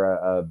of either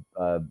a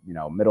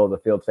middle of the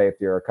field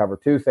safety or a cover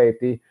 2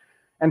 safety.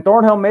 And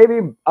Thornhill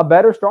maybe a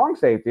better strong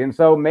safety. And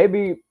so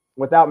maybe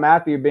without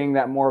Mathieu being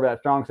that more of that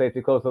strong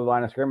safety close to the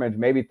line of scrimmage,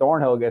 maybe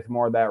Thornhill gets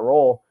more of that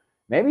role.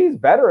 Maybe he's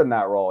better in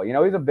that role. He's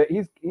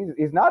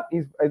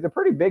a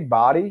pretty big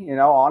body,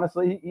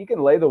 honestly. He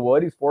can lay the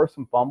wood. He's forced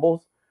some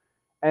fumbles.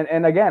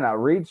 And again,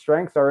 Reid's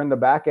strengths are in the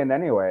back end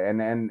anyway.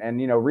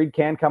 And Reid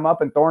can come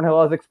up, and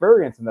Thornhill has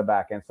experience in the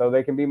back end, so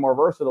they can be more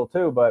versatile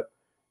too. But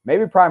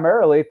maybe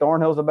primarily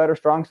Thornhill's a better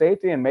strong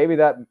safety, and maybe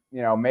that,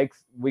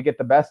 makes we get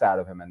the best out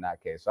of him in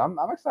that case. So I'm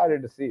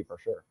excited to see for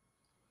sure.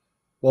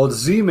 Well,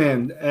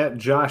 Z-Man at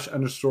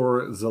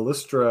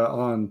Josh_Zalistra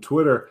on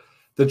Twitter,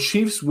 the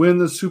Chiefs win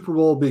the Super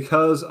Bowl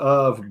because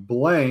of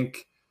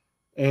blank,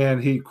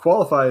 and he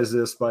qualifies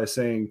this by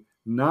saying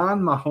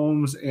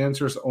non-Mahomes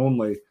answers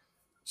only.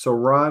 So,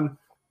 Ron,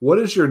 what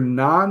is your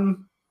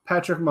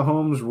non-Patrick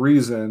Mahomes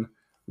reason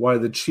why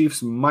the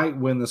Chiefs might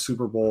win the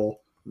Super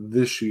Bowl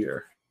this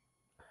year?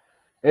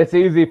 It's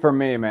easy for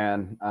me,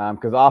 man,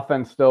 because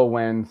offense still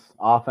wins.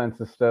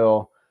 Offense is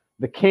still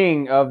the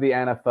king of the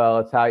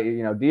NFL. It's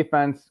how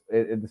defense.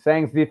 The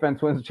saying's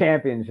defense wins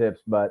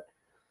championships, but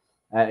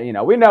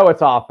we know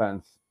it's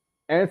offense,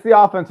 and it's the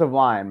offensive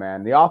line,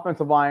 man. The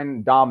offensive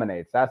line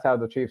dominates. That's how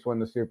the Chiefs win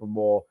the Super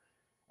Bowl,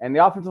 and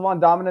the offensive line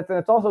dominates, and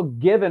it's also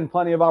given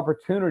plenty of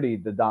opportunity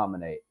to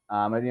dominate.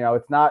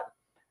 It's not.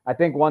 I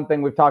think one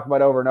thing we've talked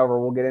about over and over,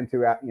 we'll get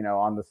into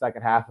on the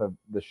second half of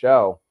the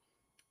show,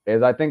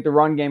 is I think the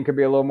run game could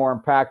be a little more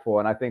impactful,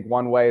 and I think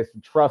one way is to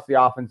trust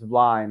the offensive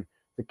line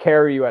to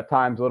carry you at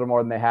times a little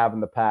more than they have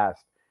in the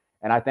past.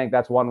 And I think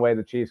that's one way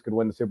the Chiefs could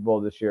win the Super Bowl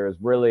this year, is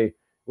really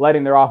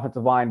letting their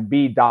offensive line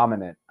be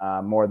dominant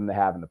more than they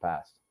have in the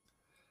past.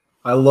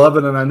 I love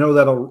it, and I know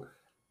that'll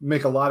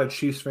make a lot of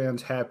Chiefs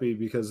fans happy,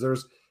 because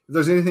if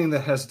there's anything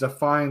that has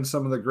defined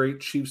some of the great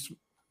Chiefs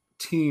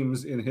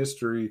teams in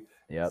history,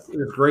 it's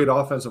great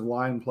offensive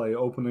line play,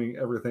 opening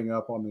everything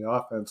up on the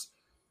offense.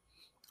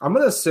 I'm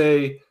going to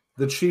say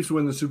the Chiefs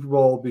win the Super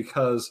Bowl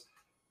because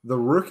the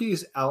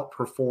rookies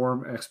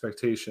outperform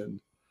expectation.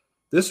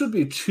 This would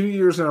be 2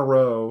 years in a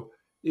row,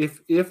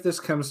 if this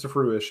comes to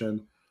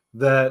fruition,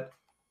 that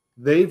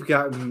they've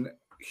gotten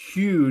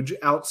huge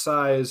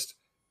outsized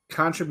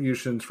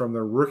contributions from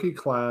their rookie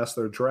class,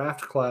 their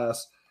draft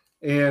class.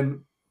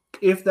 And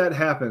if that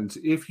happens,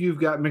 if you've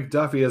got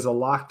McDuffie as a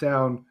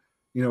lockdown,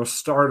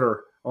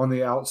 starter on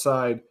the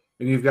outside,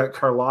 and you've got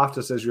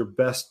Karlaftis as your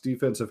best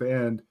defensive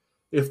end,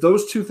 if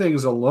those two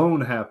things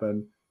alone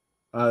happen,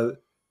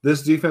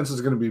 this defense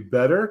is going to be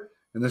better,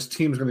 and this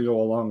team's going to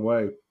go a long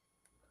way.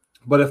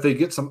 But if they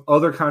get some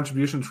other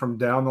contributions from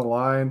down the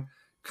line,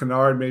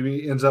 Kennard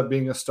maybe ends up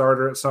being a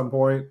starter at some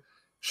point.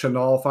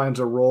 Chenal finds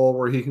a role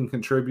where he can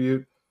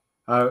contribute.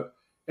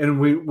 And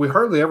we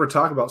hardly ever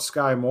talk about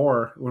Sky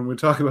Moore when we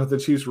talk about the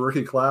Chiefs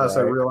rookie class.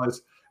 Right. I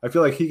realize I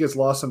feel like he gets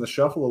lost in the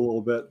shuffle a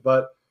little bit,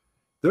 but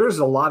there's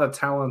a lot of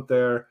talent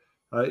there.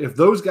 If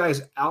those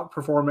guys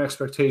outperform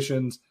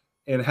expectations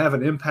and have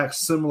an impact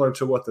similar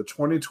to what the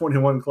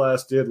 2021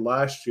 class did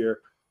last year,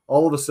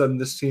 all of a sudden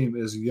this team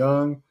is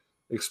young,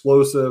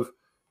 explosive,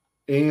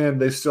 and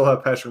they still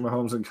have Patrick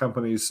Mahomes and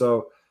company.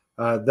 So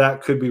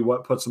that could be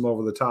what puts them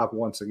over the top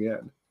once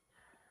again.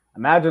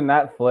 Imagine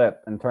that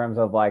flip in terms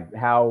of like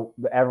how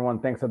everyone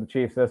thinks of the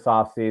Chiefs this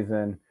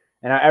offseason,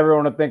 and how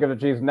everyone would think of the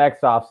Chiefs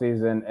next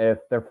offseason if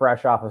they're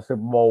fresh off a Super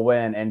Bowl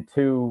win and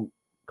 2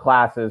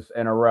 classes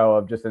in a row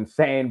of just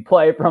insane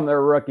play from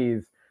their rookies.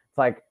 It's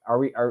like,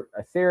 are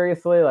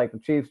seriously, like the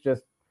Chiefs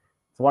just,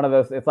 it's one of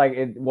those, it's like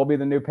it will be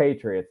the new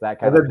Patriots, that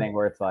kind of thing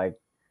where it's like,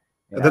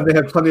 and then they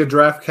have plenty of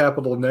draft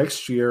capital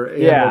next year,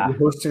 and they'll be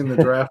hosting the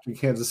draft in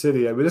Kansas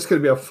City. I mean, it's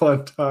going to be a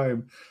fun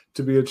time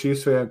to be a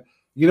Chiefs fan.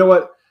 You know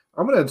what?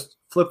 I'm going to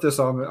flip this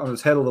on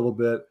its head a little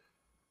bit.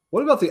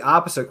 What about the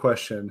opposite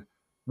question?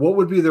 What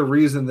would be the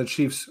reason the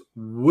Chiefs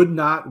would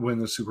not win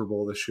the Super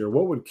Bowl this year?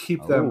 What would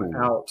keep them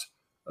out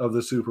of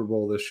the Super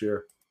Bowl this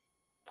year?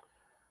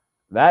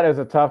 That is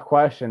a tough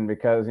question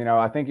because,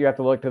 I think you have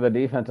to look to the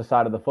defensive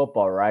side of the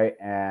football, right?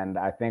 And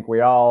I think we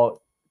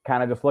all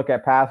kind of just look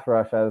at pass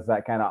rush as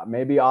that kind of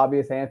maybe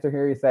obvious answer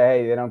here. You say,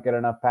 hey, they don't get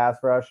enough pass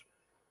rush.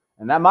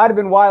 And that might have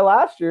been why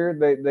last year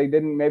they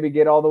didn't maybe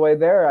get all the way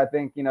there. I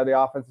think, the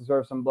offense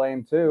deserves some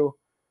blame too.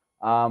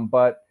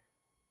 But,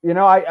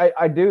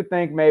 I do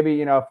think maybe,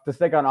 to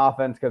stick on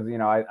offense, because,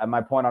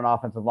 my point on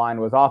offensive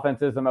line was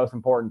offense is the most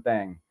important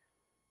thing.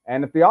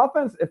 And if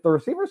the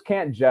receivers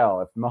can't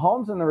gel, if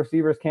Mahomes and the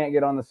receivers can't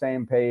get on the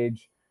same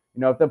page,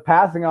 if the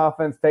passing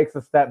offense takes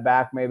a step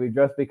back, maybe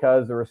just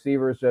because the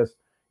receivers just,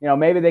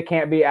 maybe they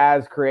can't be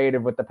as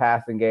creative with the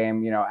passing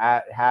game,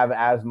 have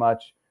as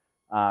much,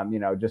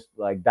 just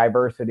like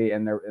diversity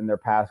in their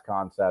pass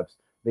concepts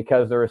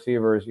because the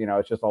receivers,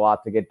 it's just a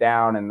lot to get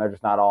down and they're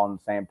just not all on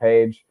the same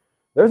page.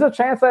 There's a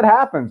chance that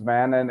happens,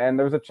 man. And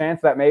there's a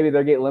chance that maybe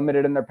they get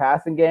limited in their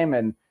passing game.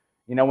 And,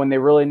 when they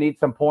really need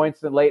some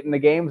points late in the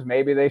games,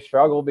 maybe they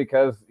struggle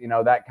because,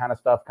 that kind of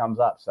stuff comes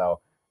up. So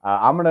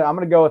I'm going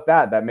to go with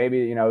that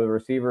maybe, the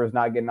receiver is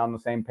not getting on the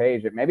same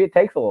page. Maybe it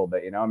takes a little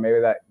bit, maybe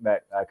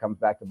that comes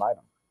back to bite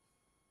them.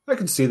 I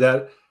can see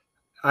that.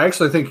 I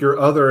actually think your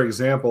other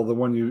example, the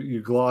one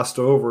you glossed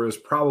over, is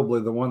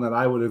probably the one that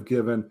I would have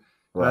given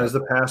as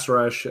the pass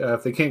rush.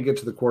 If they can't get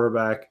to the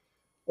quarterback,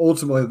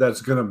 ultimately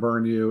that's going to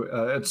burn you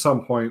at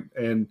some point.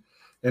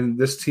 And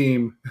this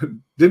team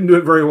didn't do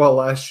it very well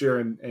last year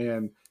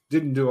and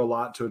didn't do a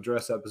lot to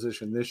address that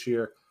position this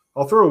year.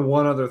 I'll throw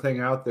one other thing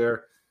out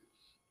there.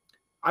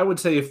 I would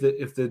say if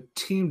the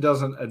team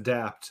doesn't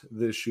adapt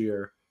this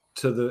year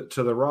to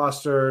the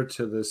roster,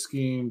 to the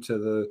scheme,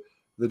 to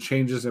the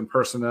changes in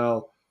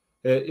personnel,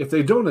 if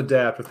they don't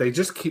adapt, if they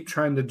just keep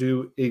trying to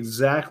do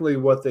exactly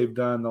what they've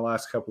done the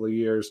last couple of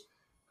years,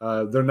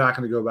 they're not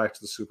going to go back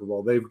to the Super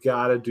Bowl. They've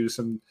got to do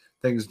some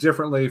things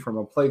differently from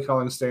a play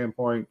calling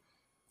standpoint,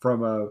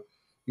 from a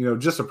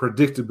just a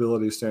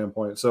predictability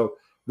standpoint. So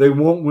they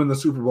won't win the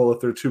Super Bowl if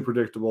they're too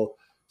predictable.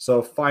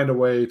 So find a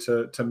way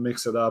to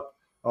mix it up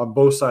on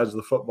both sides of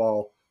the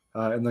football,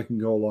 and they can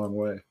go a long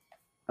way.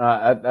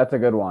 That's a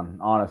good one,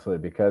 honestly,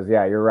 because,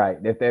 you're right.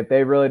 If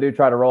they really do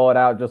try to roll it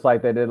out just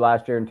like they did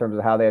last year in terms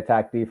of how they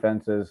attack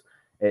defenses,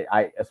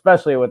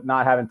 especially with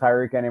not having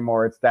Tyreek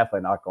anymore, it's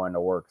definitely not going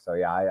to work. So,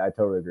 I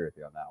totally agree with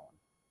you on that one.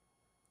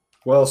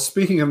 Well,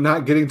 speaking of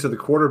not getting to the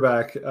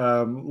quarterback,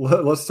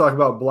 let's talk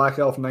about Black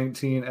Elf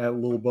 19 at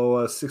Lil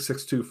Boa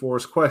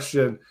 6624's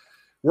question.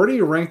 Where do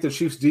you rank the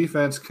Chiefs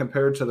defense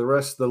compared to the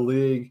rest of the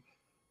league?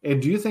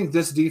 And do you think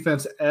this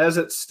defense, as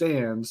it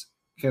stands,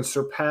 can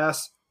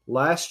surpass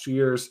last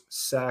year's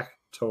sack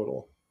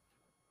total?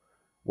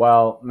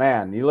 Well,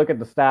 man, you look at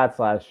the stats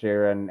last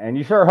year, and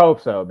you sure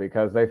hope so,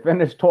 because they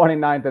finished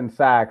 29th in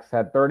sacks,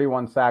 had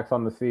 31 sacks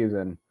on the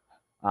season,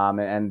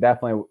 and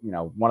definitely,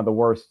 one of the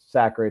worst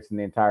sack rates in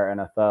the entire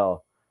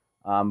NFL.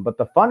 But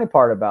the funny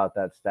part about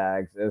that,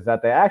 Stags, is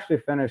that they actually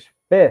finished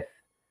 5th,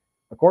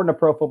 according to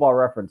Pro Football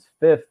Reference,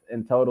 5th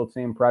in total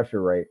team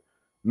pressure rate.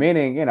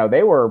 Meaning,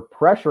 they were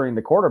pressuring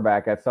the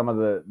quarterback at some of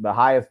the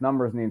highest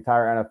numbers in the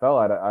entire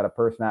NFL at a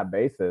per snap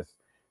basis,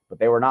 but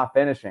they were not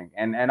finishing.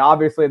 And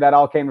obviously that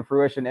all came to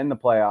fruition in the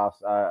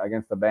playoffs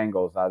against the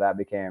Bengals. That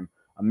became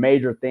a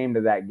major theme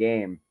to that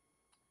game.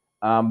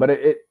 But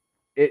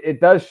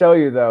it does show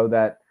you, though,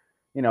 that,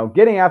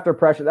 getting after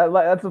pressure,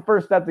 that's the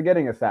first step to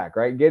getting a sack,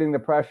 right? Getting the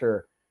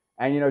pressure.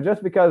 And,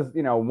 just because,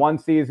 one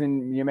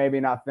season you maybe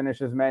not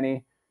finish as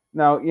many,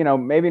 no,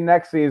 maybe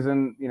next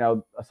season,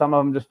 some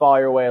of them just fall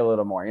your way a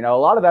little more. A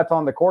lot of that's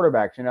on the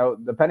quarterbacks,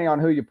 depending on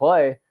who you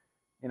play.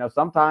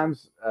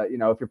 Sometimes,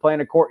 if you're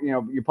playing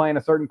you're playing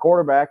a certain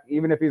quarterback,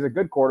 even if he's a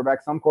good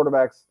quarterback, some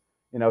quarterbacks,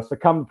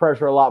 succumb to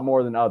pressure a lot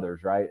more than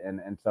others, right?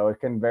 And so it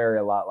can vary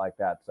a lot like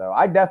that. So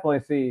I definitely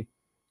see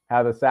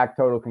how the sack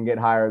total can get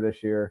higher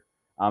this year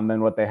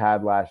than what they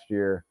had last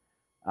year.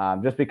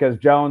 Just because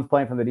Jones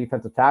playing from the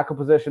defensive tackle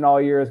position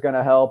all year is going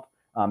to help.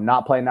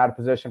 Not playing out of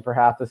position for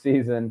half the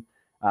season.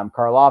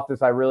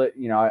 Karlaftis, I really,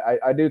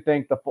 I do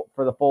think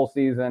for the full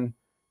season,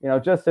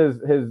 just his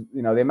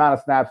the amount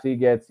of snaps he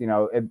gets,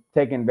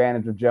 taking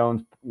advantage of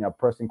Jones,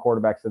 pressing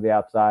quarterbacks to the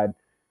outside.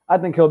 I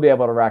think he'll be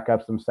able to rack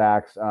up some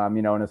sacks, in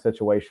a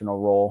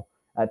situational role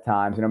at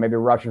times, maybe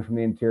rushing from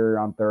the interior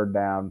on third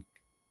down.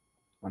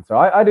 And so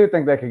I do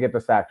think they could get the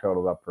sack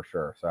totals up for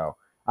sure. So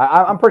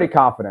I'm pretty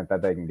confident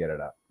that they can get it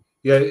up.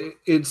 Yeah,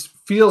 it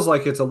feels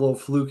like it's a little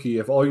fluky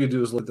if all you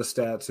do is look at the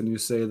stats and you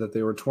say that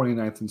they were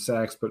 29th in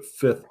sacks but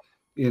 5th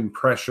in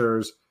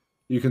pressures.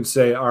 You can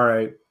say, all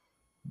right,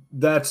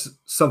 that's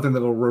something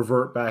that'll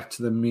revert back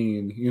to the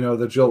mean,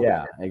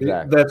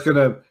 exactly. That's going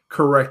to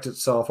correct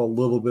itself a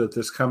little bit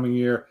this coming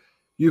year.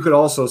 You could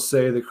also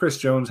say that Chris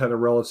Jones had a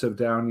relative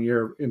down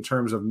year in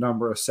terms of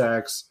number of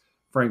sacks.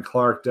 Frank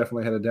Clark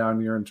definitely had a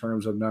down year in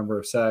terms of number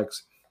of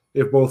sacks.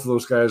 If both of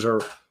those guys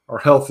are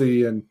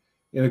healthy and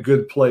in a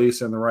good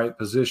place in the right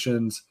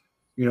positions,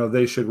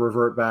 they should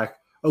revert back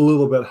a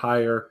little bit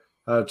higher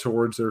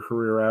towards their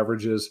career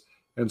averages.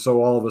 And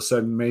so all of a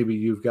sudden, maybe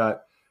you've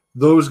got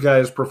those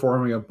guys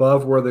performing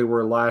above where they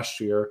were last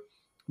year.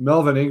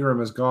 Melvin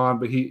Ingram is gone,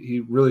 but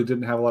he really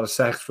didn't have a lot of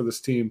sacks for this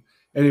team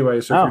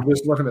anyway. So if you're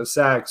just looking at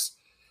sacks,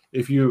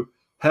 if you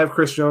have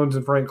Chris Jones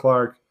and Frank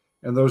Clark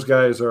and those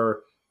guys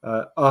are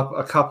up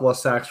a couple of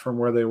sacks from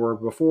where they were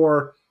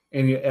before,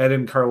 and you add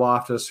in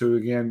Karlaftis, who,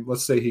 again,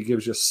 let's say he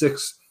gives you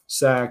 6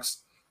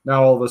 sacks,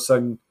 now all of a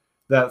sudden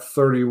that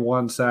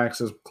 31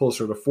 sacks is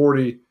closer to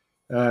 40.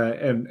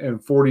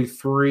 And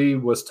 43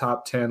 was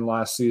top 10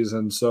 last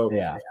season. So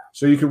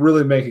you can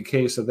really make a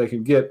case that they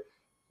can get,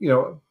 they're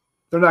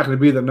not going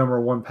to be the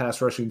number 1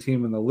 pass rushing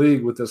team in the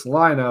league with this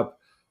lineup,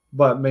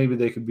 but maybe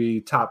they could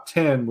be top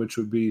 10, which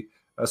would be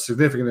a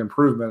significant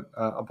improvement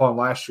upon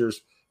last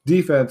year's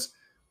defense.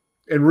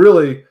 And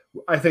really,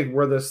 I think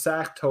where the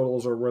sack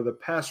totals or where the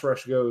pass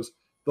rush goes,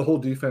 the whole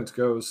defense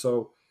goes.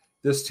 So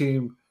this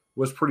team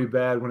was pretty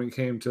bad when it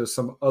came to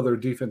some other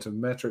defensive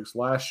metrics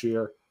last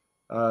year.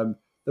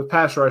 The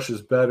pass rush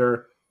is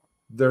better.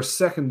 Their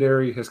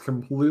secondary has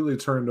completely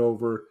turned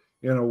over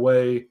in a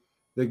way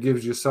that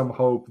gives you some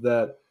hope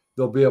that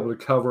they'll be able to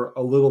cover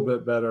a little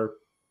bit better.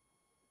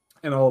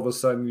 And all of a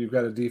sudden, you've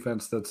got a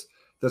defense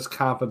that's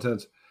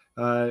competent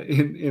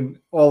in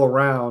all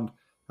around,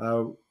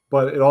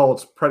 but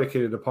it's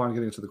predicated upon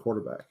getting to the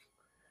quarterback.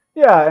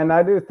 Yeah, and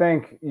I do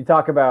think you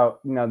talk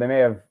about,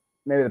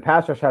 maybe the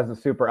pass rush hasn't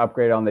super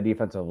upgraded on the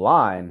defensive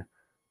line.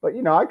 But,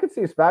 I could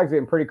see Spags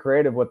getting pretty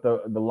creative with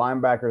the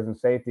linebackers and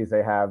safeties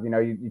they have.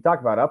 You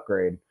talk about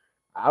upgrade.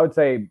 I would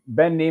say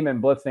Ben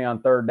Neiman blitzing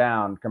on third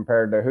down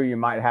compared to who you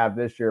might have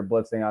this year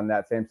blitzing on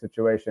that same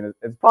situation.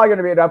 It's probably going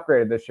to be an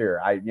upgrade this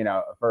year. I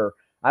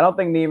don't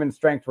think Neiman's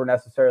strengths were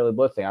necessarily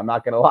blitzing. I'm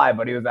not going to lie,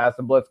 but he was asked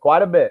to blitz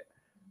quite a bit.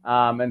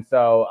 And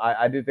so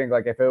I do think,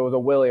 like, if it was a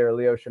Willie or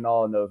Leo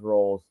Chenal in those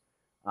roles,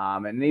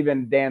 and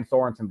even Dan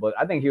Sorensen blitz,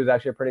 I think he was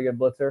actually a pretty good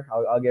blitzer.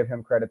 I'll give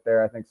him credit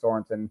there. I think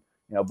Sorensen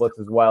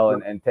blitzes well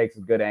and takes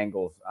good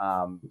angles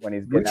when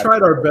he's getting. We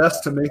tried our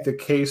best to make the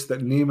case that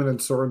Neiman and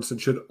Sorensen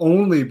should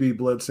only be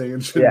blitzing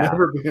and should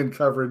never be in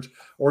coverage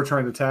or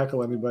trying to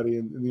tackle anybody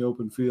in the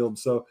open field.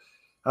 So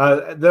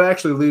that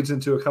actually leads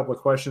into a couple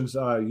of questions.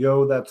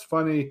 That's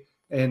funny,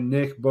 and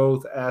Nick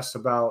both asked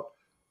about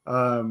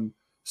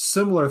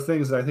similar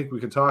things that I think we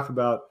could talk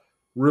about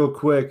real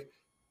quick.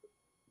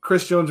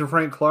 Chris Jones and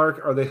Frank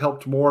Clark, are they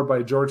helped more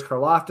by George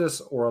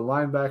Karlaftis or a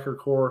linebacker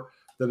core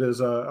that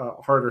is a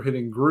harder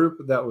hitting group?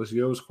 That was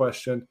Yo's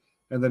question.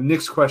 And the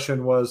Nick's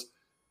question was,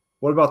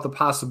 what about the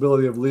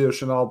possibility of Leo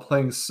Chenal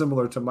playing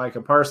similar to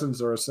Micah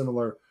Parsons or a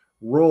similar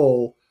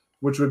role,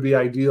 which would be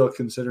ideal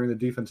considering the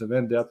defensive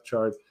end depth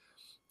chart?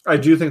 I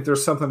do think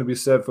there's something to be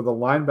said for the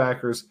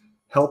linebackers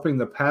helping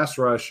the pass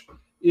rush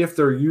if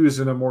they're used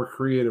in a more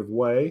creative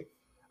way.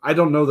 I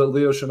don't know that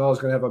Leo Chenal is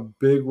going to have a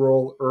big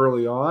role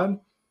early on,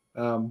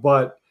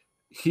 but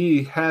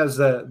he has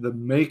the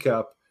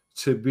makeup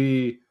to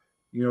be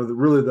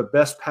really the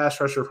best pass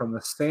rusher from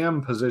the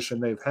Sam position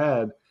they've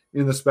had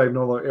in the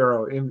Spagnuolo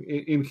era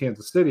in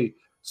Kansas City.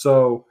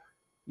 So,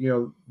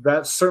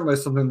 that's certainly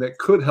something that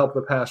could help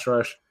the pass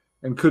rush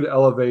and could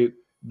elevate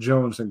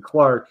Jones and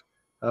Clark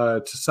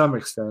to some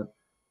extent.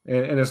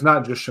 And it's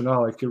not just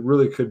Chenal. It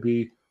really could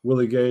be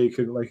Willie Gay. It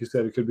could, like you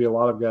said, it could be a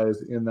lot of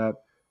guys in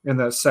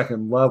that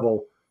second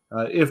level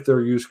if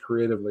they're used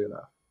creatively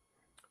enough.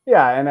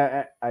 Yeah,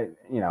 and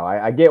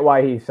I get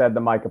why he said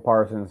the Micah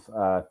Parsons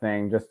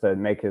thing just to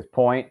make his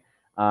point.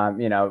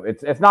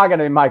 It's not going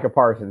to be Micah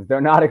Parsons. Do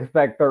not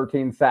expect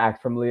 13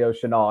 sacks from Leo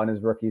Chenal in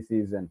his rookie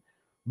season.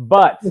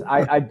 But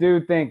I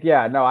do think,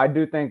 I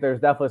do think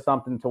there's definitely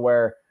something to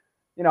where,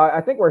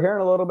 I think we're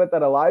hearing a little bit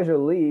that Elijah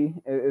Lee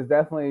is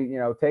definitely,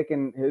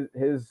 taking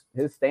his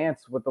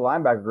stance with the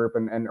linebacker group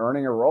and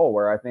earning a role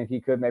where I think he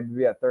could maybe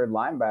be a third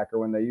linebacker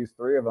when they use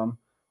 3 of them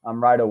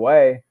right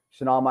away.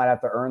 Chenal might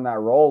have to earn that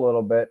role a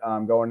little bit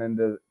going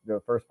into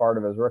the first part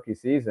of his rookie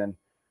season.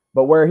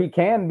 But where he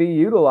can be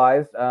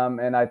utilized,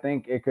 and I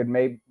think it could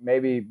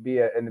maybe be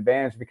an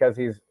advantage because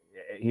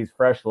he's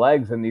fresh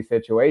legs in these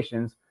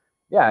situations.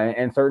 Yeah,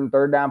 in certain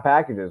third down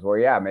packages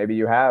where, maybe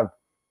you have,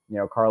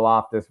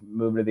 Karlaftis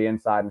move to the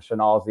inside and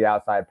Chenal's the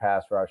outside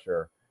pass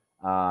rusher.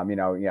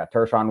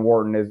 Tershawn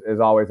Wharton is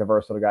always a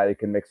versatile guy you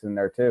can mix in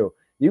there too.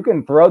 You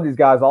can throw these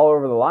guys all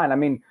over the line. I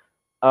mean,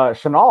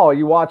 Chenal,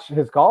 you watch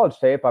his college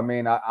tape. I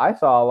mean, I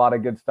saw a lot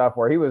of good stuff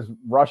where he was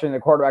rushing the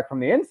quarterback from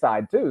the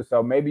inside too.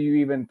 So maybe you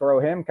even throw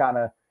him kind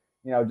of,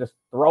 just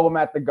throw him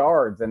at the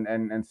guards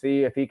and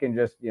see if he can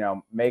just,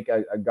 make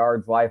a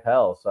guard's life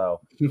hell.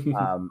 So,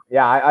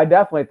 I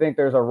definitely think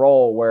there's a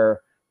role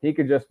where he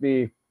could just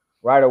be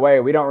right away.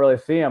 We don't really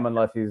see him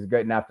unless he's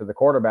getting after the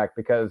quarterback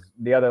because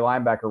the other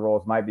linebacker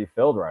roles might be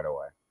filled right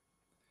away.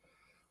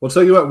 Well,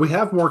 tell you what, we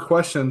have more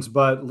questions,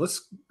 but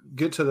let's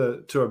get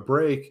to a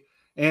break.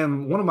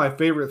 And one of my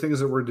favorite things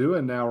that we're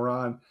doing now,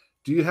 Ron,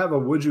 do you have a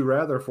would you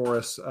rather for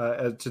us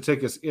to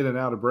take us in and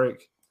out of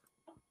break?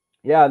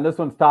 Yeah, and this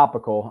one's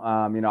topical.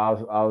 I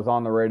was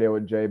on the radio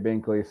with Jay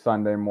Binkley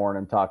Sunday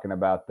morning talking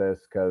about this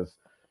because,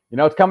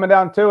 it's coming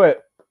down to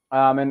it.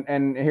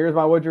 And here's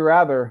my would you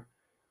rather.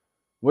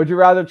 Would you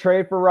rather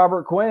trade for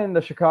Robert Quinn,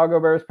 the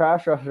Chicago Bears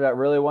pass rusher that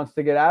really wants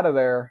to get out of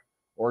there,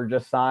 or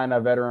just sign a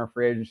veteran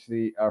free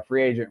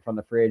agent from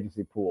the free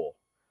agency pool?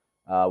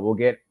 We'll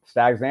get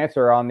Stag's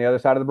answer on the other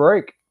side of the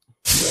break.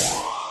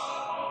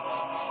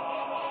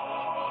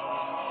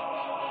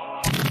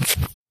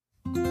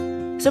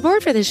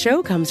 Support for this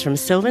show comes from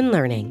Sylvan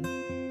Learning.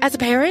 As a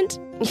parent,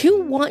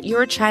 you want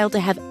your child to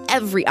have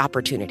every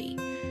opportunity,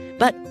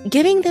 but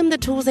giving them the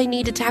tools they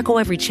need to tackle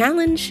every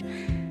challenge,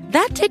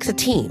 that takes a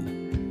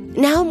team.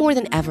 Now more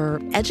than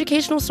ever,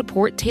 educational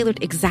support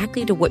tailored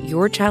exactly to what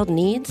your child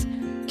needs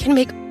can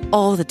make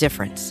all the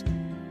difference.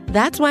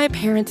 That's why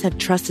parents have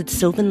trusted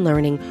Sylvan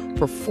Learning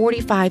for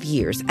 45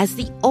 years as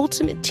the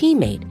ultimate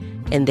teammate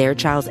in their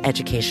child's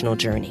educational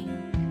journey,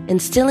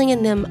 instilling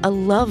in them a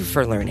love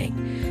for learning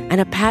and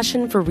a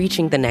passion for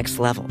reaching the next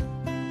level.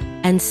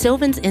 And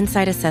Sylvan's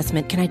Insight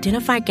Assessment can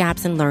identify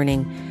gaps in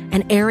learning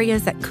and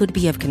areas that could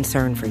be of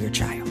concern for your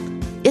child.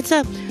 It's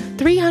a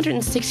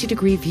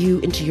 360-degree view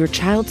into your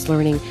child's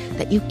learning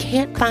that you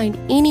can't find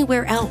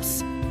anywhere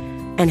else,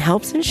 and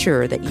helps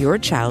ensure that your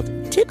child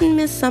didn't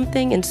miss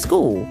something in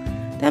school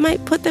that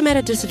might put them at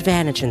a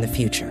disadvantage in the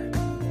future.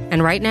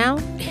 And right now,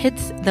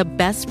 it's the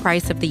best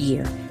price of the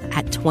year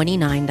at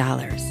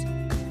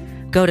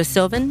 $29. Go to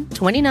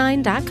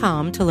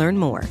sylvan29.com to learn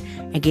more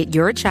and get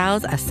your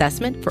child's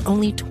assessment for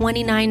only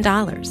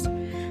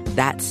 $29.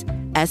 That's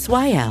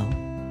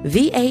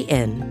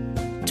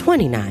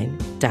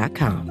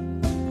SYLVAN29.com.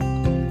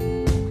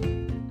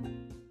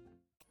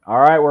 All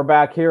right, we're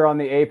back here on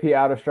the AP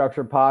Out of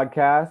Structure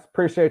podcast.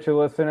 Appreciate you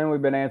listening.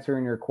 We've been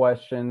answering your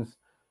questions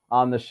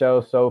on the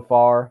show so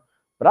far,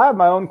 but I have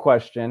my own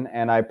question,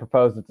 and I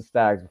proposed it to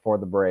Stags before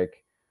the break.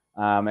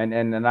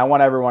 And I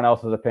want everyone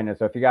else's opinion.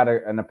 So if you got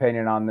an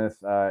opinion on this,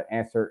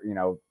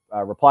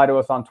 reply to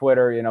us on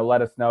Twitter.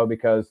 Let us know,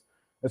 because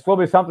this will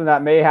be something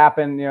that may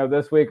happen,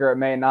 this week, or it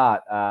may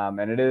not.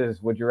 And it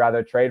is: would you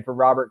rather trade for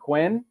Robert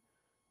Quinn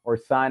or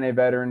sign a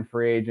veteran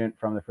free agent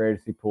from the free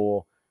agency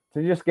pool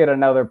to just get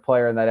another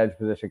player in that edge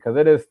position? Because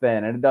it is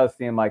thin, and it does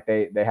seem like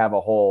they have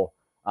a hole.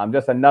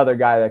 Just another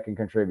guy that can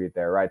contribute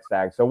there, right,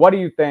 Stag? So what do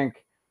you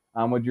think?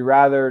 Would you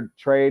rather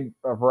trade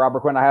for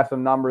Robert Quinn? I have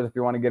some numbers if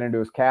you want to get into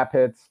his cap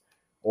hits,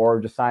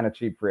 or just sign a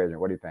cheap free agent.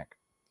 What do you think?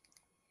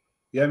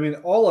 Yeah, I mean,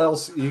 all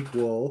else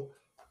equal,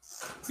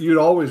 you'd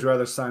always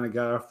rather sign a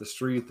guy off the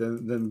street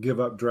than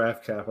give up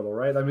draft capital,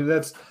 right? I mean,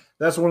 that's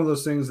one of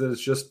those things that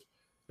it's just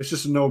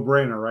a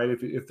no-brainer, right?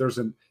 If there's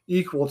an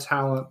equal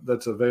talent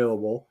that's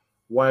available,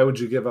 why would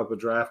you give up a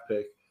draft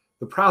pick?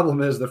 The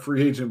problem is the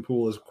free agent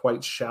pool is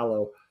quite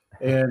shallow,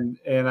 and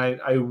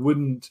I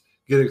wouldn't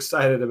get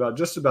excited about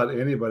just about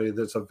anybody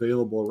that's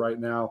available right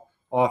now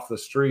off the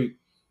street.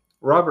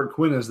 Robert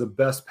Quinn is the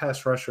best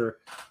pass rusher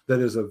that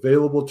is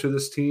available to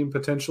this team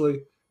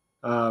potentially.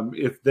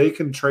 If they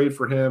can trade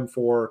for him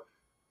for,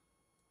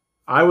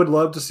 I would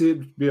love to see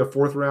it be a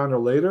fourth round or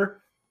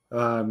later.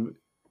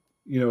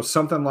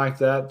 Something like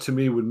that to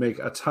me would make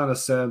a ton of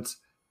sense.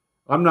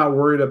 I'm not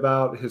worried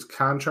about his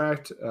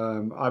contract.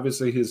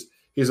 Obviously, he's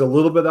a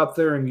little bit up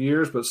there in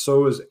years, but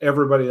so is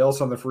everybody else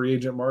on the free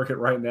agent market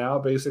right now,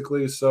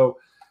 basically. So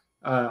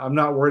I'm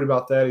not worried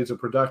about that. He's a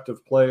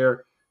productive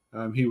player.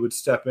 He would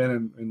step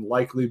in and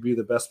likely be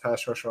the best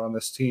pass rusher on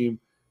this team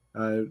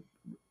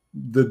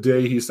the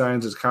day he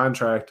signs his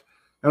contract.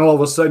 And all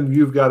of a sudden,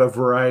 you've got a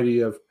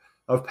variety of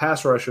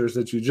pass rushers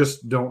that you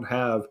just don't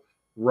have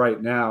right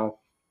now.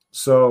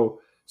 So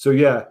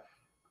yeah,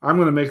 I'm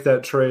going to make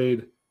that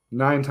trade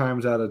 9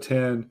 times out of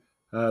 10.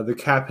 The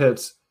cap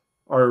hits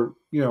are,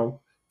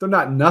 they're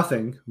not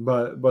nothing,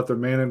 but they're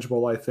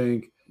manageable, I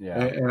think.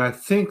 Yeah. And I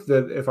think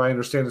that if I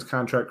understand his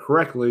contract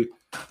correctly,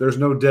 there's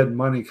no dead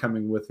money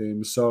coming with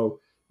him. So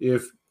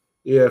if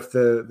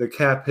the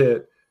cap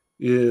hit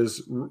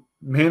is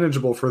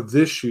manageable for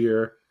this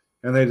year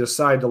and they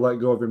decide to let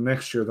go of him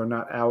next year, they're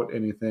not out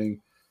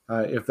anything.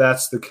 If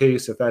that's the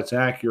case, if that's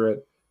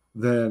accurate,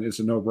 then it's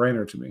a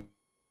no-brainer to me.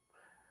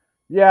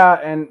 Yeah,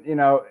 and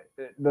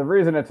the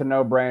reason it's a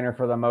no-brainer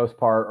for the most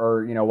part,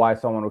 or why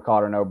someone would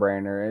call it a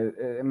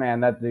no-brainer,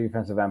 man, that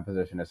defensive end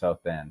position is so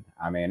thin.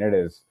 I mean, it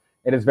is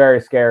it is very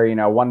scary. You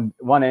know,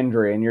 one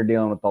injury and you're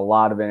dealing with a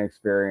lot of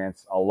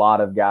inexperience, a lot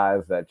of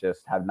guys that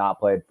just have not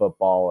played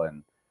football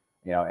and,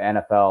 you know,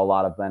 NFL, a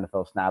lot of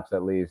NFL snaps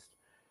at least.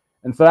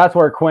 And so that's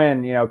where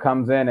Quinn, you know,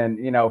 comes in.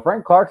 And, you know,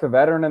 Frank Clark's a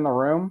veteran in the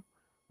room,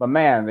 but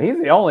man, he's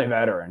the only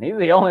veteran. He's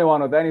the only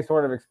one with any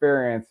sort of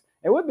experience.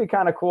 It would be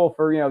kind of cool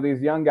for, you know,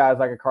 these young guys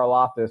like a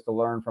Karlaftis to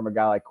learn from a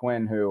guy like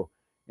Quinn who,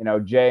 you know,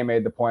 Jay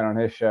made the point on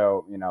his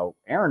show, you know,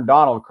 Aaron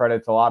Donald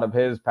credits a lot of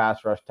his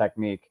pass rush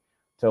technique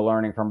to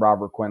learning from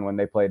Robert Quinn when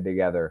they played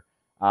together.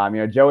 You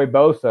know, Joey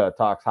Bosa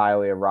talks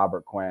highly of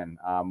Robert Quinn,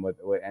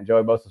 and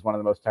Joey Bosa is one of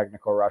the most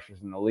technical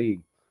rushers in the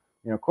league.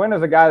 You know, Quinn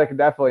is a guy that could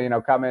definitely, you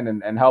know, come in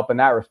and help in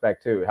that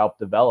respect too, help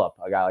develop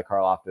a guy like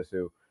Karlaftis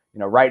who, you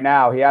know, right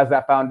now he has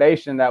that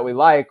foundation that we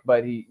like,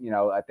 but he, you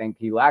know, I think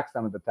he lacks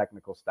some of the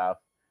technical stuff.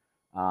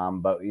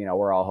 But, you know,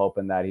 we're all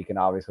hoping that he can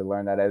obviously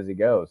learn that as he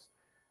goes.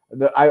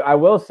 I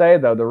will say,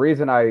 though, the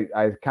reason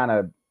I kind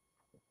of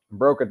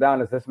broke it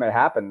down is this may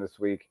happen this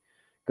week.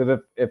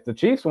 Because if the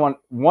Chiefs want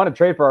to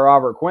trade for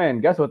Robert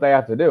Quinn, guess what they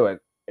have to do?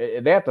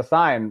 They have to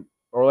sign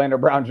Orlando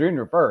Brown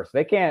Jr. first.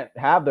 They can't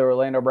have the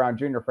Orlando Brown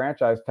Jr.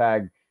 franchise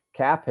tag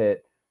cap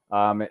hit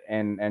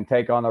and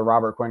take on the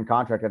Robert Quinn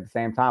contract at the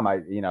same time.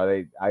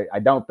 I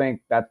don't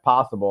think that's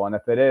possible. And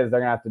if it is, they're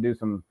gonna have to do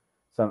some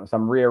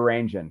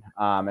rearranging.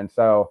 And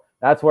so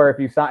that's where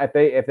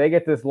if they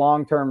get this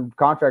long-term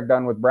contract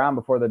done with Brown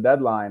before the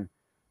deadline,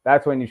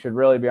 that's when you should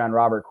really be on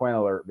Robert Quinn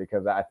alert,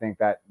 because I think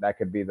that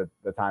could be the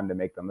time to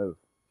make the move.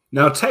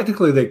 Now,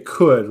 technically, they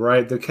could,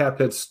 right? The cap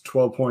hit's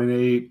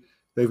 12.8.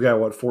 They've got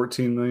what,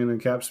 14 million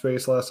in cap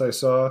space? Last I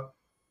saw,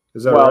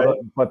 is that right?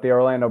 But the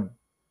Orlando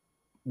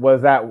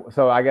was that.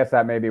 So I guess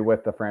that may be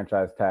with the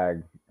franchise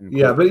tag.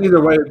 Yeah, but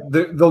either way,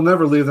 they'll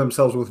never leave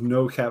themselves with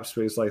no cap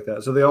space like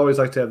that. So they always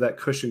like to have that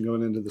cushion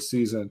going into the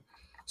season.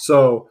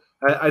 So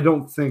I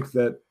don't think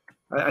that.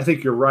 I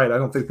think you're right. I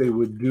don't think they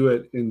would do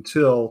it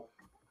until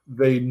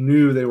they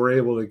knew they were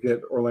able to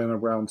get Orlando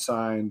Brown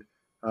signed.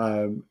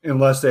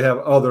 Unless they have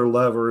other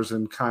levers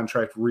and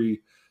contract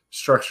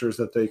restructures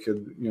that they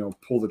could, you know,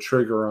 pull the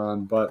trigger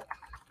on. But,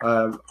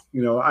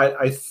 you know,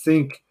 I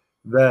think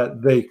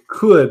that they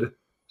could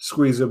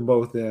squeeze them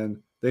both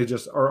in. They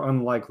just are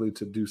unlikely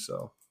to do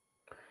so.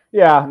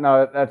 Yeah,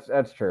 no,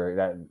 that's true.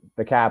 That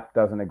the cap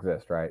doesn't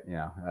exist, right? You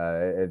know,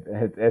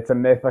 it's a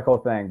mythical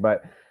thing.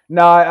 But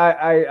no,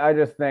 I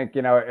just think,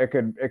 you know, it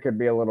could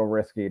be a little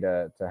risky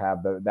to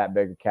have that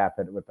big cap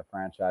hit with the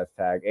franchise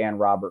tag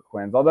and Robert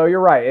Quinn's. Although you're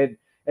right,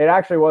 it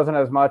actually wasn't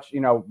as much, you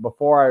know,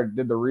 before I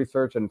did the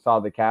research and saw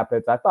the cap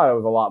hits, I thought it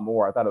was a lot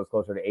more. I thought it was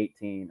closer to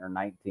 18 or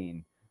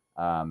 19.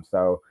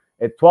 So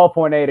it's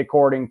 12.8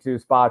 according to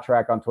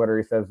Spotrac on Twitter.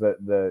 He says that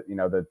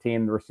the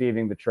team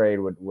receiving the trade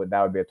would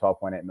be a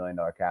 $12.8 million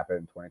cap hit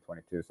in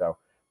 2022. So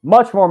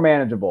much more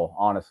manageable,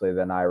 honestly,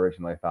 than I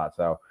originally thought.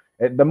 So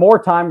the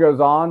more time goes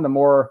on, the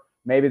more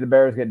maybe the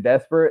Bears get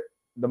desperate,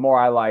 the more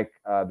I like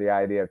the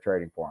idea of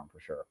trading for him, for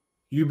sure.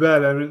 You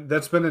bet. I mean,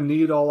 that's been a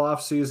need all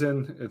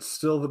offseason. It's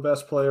still the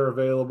best player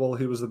available.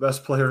 He was the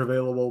best player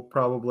available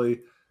probably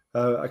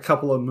a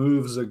couple of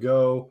moves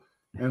ago.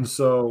 And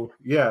so,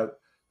 yeah,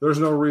 there's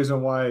no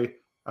reason why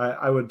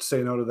I would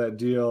say no to that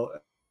deal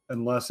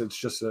unless it's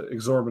just an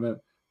exorbitant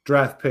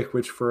draft pick,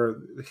 which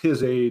for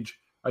his age,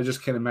 I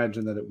just can't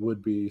imagine that it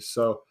would be.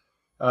 So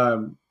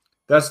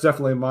that's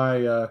definitely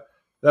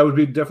that would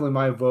be definitely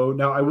my vote.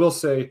 Now, I will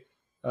say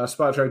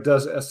Spotrac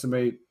does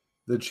estimate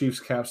the Chiefs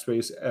cap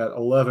space at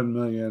 11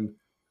 million,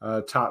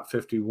 top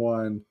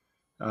 51,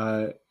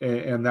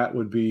 and that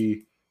would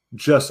be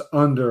just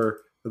under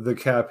the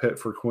cap hit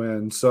for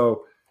Quinn.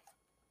 So,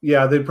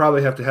 yeah, they'd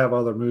probably have to have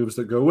other moves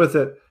that go with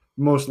it.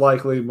 Most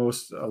likely,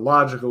 most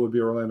logical would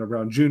be Orlando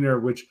Brown Jr.,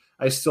 which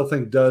I still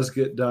think does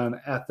get done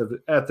at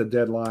the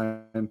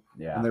deadline, and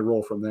they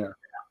roll from there.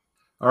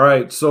 All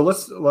right, so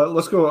let's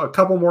go a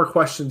couple more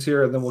questions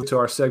here, and then we'll get to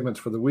our segments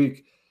for the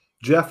week.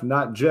 Jeff,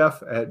 not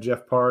Jeff, at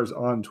Jeff Pars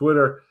on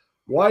Twitter.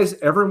 Why is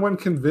everyone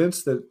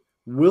convinced that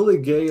Willie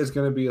Gay is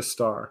going to be a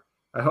star?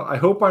 I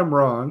hope I'm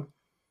wrong,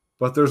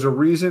 but there's a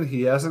reason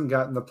he hasn't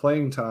gotten the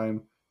playing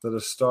time that a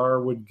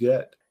star would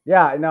get.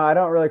 Yeah, no, I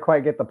don't really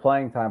quite get the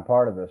playing time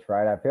part of this,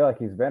 right? I feel like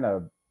he's been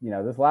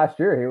this last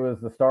year, he was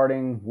the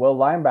starting will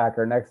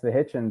linebacker next to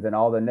Hitchens in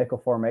all the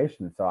nickel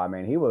formations. So,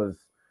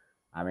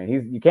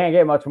 you can't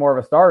get much more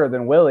of a starter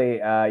than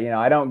Willie.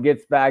 I don't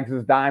get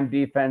Spags' dime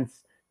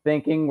defense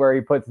thinking where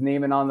he puts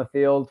Neiman on the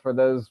field for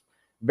those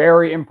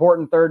very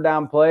important third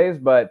down plays,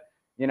 but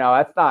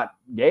that's not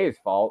Gay's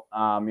fault.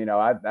 I'm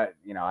not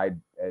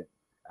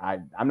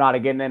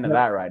getting into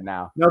that right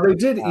now. No, they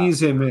did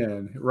ease him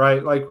in,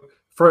 right? Like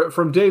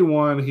from day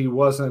one, he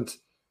wasn't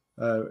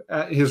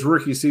at his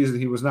rookie season.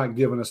 He was not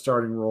given a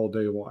starting role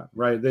day one,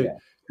 right?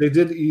 They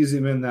did ease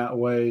him in that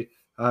way.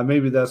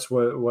 Maybe that's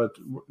what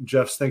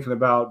Jeff's thinking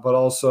about, but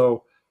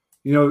also,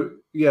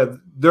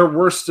 there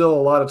were still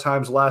a lot of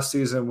times last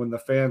season when the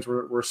fans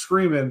were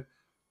screaming,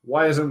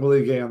 why isn't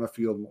Willie Gay on the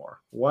field more?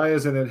 Why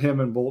isn't it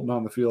him and Bolton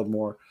on the field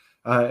more?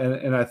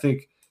 And I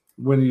think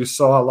when you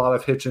saw a lot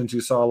of Hitchens,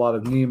 you saw a lot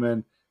of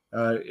Neiman,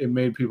 it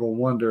made people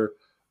wonder,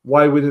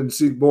 why we didn't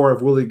see more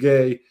of Willie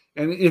Gay,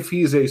 and if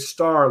he's a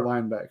star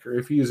linebacker,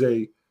 if he's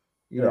a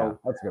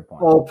that's a good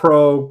point.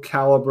 all-pro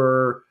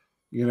caliber,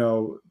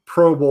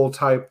 Pro Bowl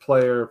type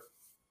player,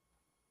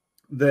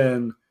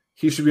 then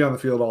he should be on the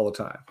field all the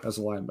time as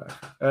a linebacker.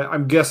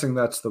 I'm guessing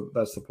that's the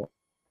point.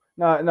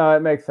 No, it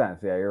makes sense.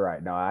 Yeah, you're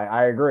right. No,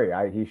 I agree.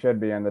 He should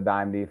be in the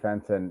dime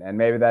defense, and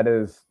maybe that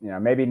is,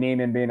 maybe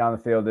Neiman being on the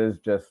field is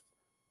just,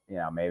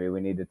 maybe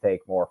we need to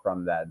take more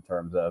from that in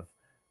terms of,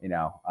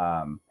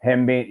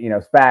 him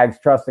being,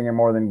 Spags trusting him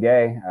more than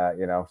Gay,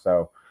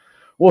 so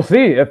we'll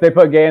see if they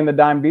put Gay in the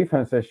dime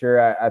defense this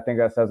year. I think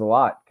that says a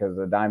lot, because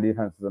the dime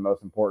defense is the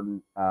most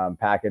important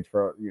package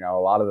for, a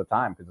lot of the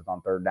time, because it's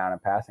on third down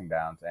and passing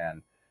downs.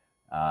 And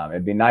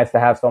it'd be nice to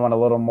have someone a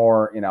little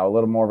more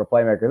of a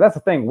playmaker. That's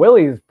the thing.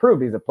 Willie's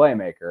proved he's a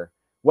playmaker.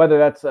 Whether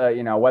that's,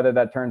 whether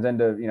that turns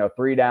into,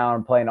 3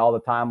 down playing all the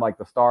time like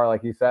the star,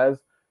 like he says,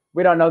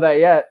 we don't know that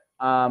yet.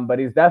 But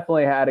he's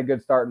definitely had a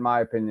good start, in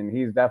my opinion.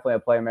 He's definitely a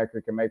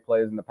playmaker, can make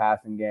plays in the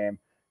passing game.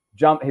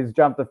 He's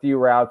jumped a few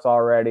routes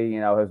already,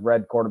 has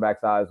read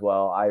quarterback's eye as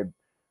well.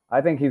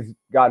 I think he's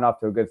gotten off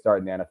to a good start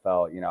in the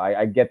NFL.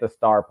 I get the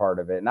star part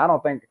of it. And I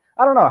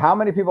don't know how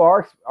many people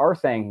are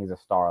saying he's a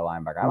star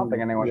linebacker. I don't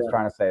think anyone's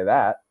trying to say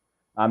that.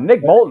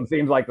 Nick Bolton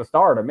seems like the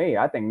star to me.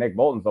 I think Nick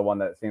Bolton's the one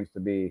that seems to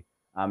be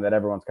that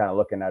everyone's kind of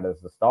looking at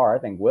as the star. I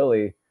think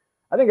we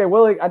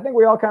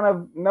all kind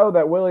of know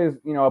that Willie's,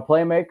 a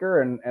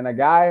playmaker and a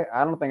guy.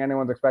 I don't think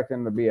anyone's expecting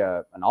him to be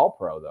an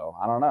all-pro, though.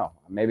 I don't know.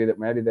 Maybe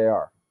they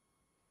are.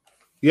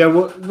 Yeah,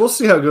 we'll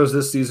see how it goes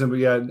this season. But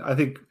yeah, I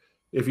think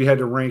if you had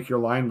to rank your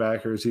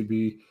linebackers, he'd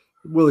be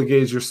Willie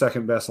Gay's your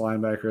second best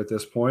linebacker at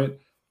this point.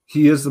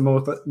 He is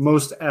the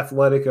most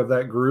athletic of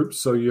that group,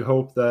 so you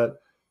hope that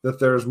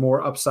there's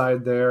more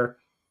upside there,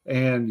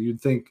 and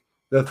you'd think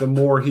that the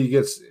more he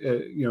gets,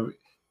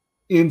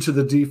 into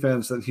the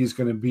defense, that he's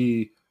going to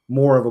be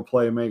more of a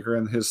playmaker,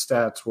 and his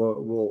stats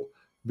will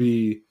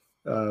be,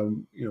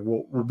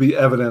 will be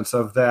evidence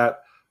of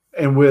that.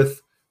 And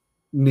with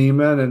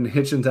Neiman and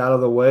Hitchens out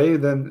of the way,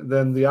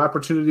 then the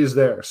opportunity is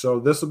there. So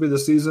this will be the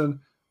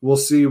season. We'll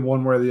see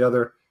one way or the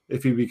other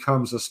if he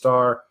becomes a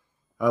star.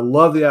 I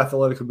love the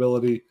athletic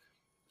ability.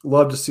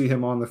 Love to see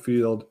him on the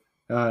field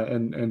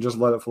and just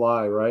let it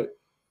fly, right?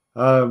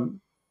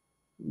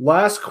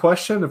 Last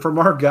question from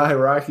our guy,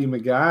 Rocky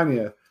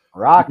Magana.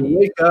 Rocky.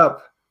 Wake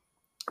up,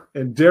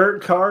 and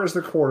Derek Carr is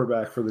the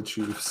quarterback for the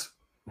Chiefs,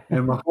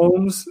 and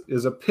Mahomes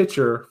is a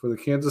pitcher for the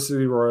Kansas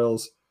City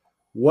Royals.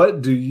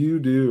 What do you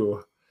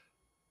do?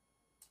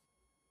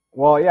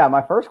 Well, yeah,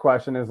 my first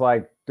question is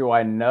did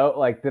I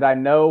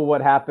know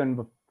what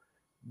happened?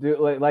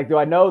 Do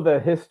I know the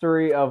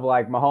history of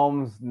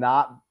Mahomes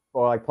not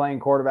or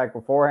playing quarterback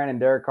beforehand and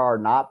Derek Carr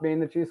not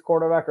being the Chiefs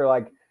quarterback, or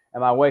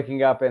am I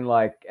waking up and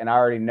I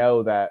already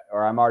know that,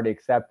 or I'm already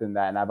accepting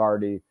that and I've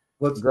already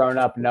grown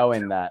up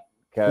knowing that?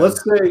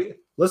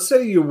 Let's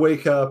say you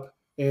wake up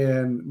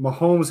and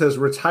Mahomes has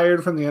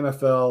retired from the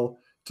NFL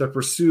to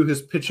pursue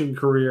his pitching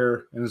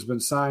career and has been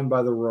signed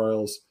by the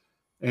Royals,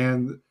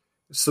 and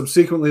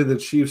subsequently the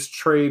Chiefs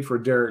trade for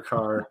Derek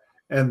Carr,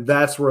 and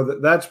that's where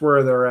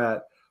they're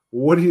at.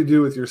 What do you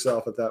do with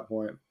yourself at that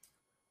point?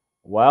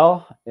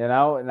 Well,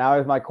 now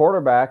he's my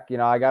quarterback.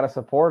 I got to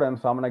support him,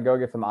 so I'm going to go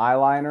get some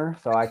eyeliner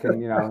so I can,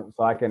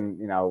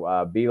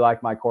 be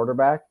like my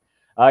quarterback.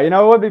 It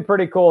would be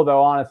pretty cool,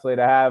 though, honestly,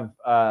 to have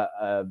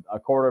a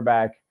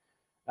quarterback,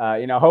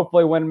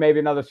 hopefully win maybe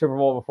another Super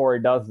Bowl before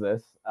he does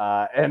this,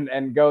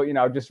 and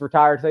go, just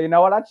retire and say, you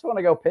know what, I just want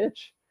to go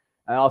pitch.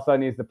 And also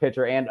he's the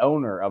pitcher and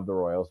owner of the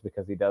Royals,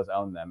 because he does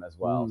own them as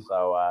well.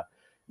 So,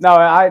 no,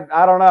 I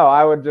don't know.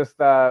 I would just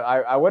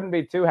I wouldn't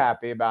be too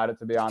happy about it,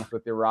 to be honest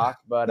with you, Rock.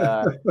 But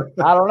I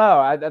don't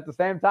know. At the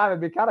same time,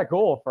 it'd be kind of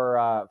cool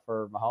for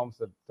Mahomes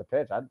to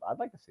pitch. I'd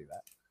like to see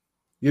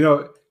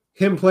that.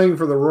 Him playing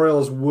for the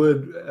Royals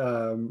would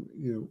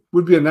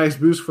be a nice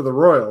boost for the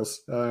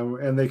Royals,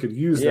 and they could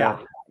use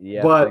that.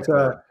 Yeah,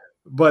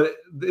 but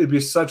it'd be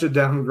such a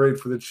downgrade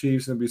for the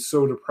Chiefs, and it'd be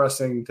so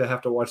depressing to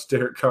have to watch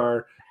Derek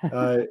Carr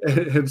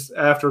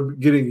after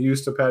getting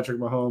used to Patrick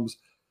Mahomes.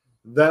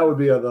 That would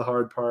be the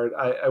hard part.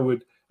 I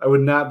would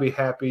not be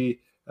happy.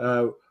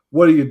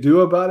 What do you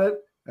do about it?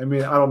 I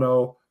mean, I don't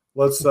know.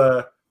 Let's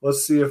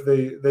see if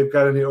they've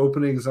got any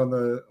openings on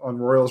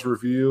Royals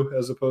Review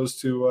as opposed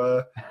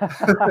to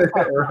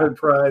Arrowhead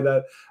Pride.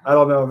 I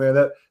don't know, man.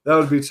 That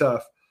would be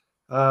tough.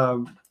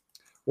 Well,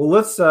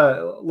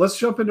 let's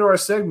jump into our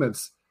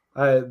segments.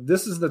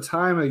 This is the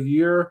time of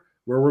year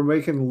where we're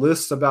making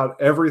lists about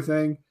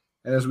everything.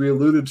 And as we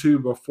alluded to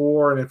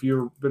before, and if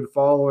you've been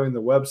following the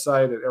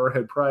website at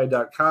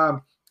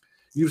arrowheadpride.com,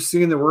 you've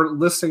seen that we're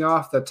listing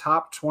off the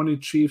top 20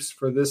 Chiefs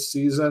for this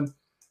season.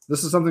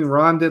 This is something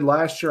Ron did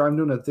last year. I'm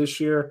doing it this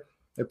year.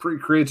 It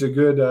creates a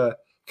good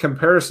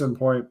comparison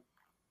point.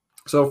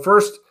 So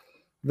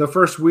the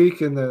first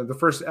week in the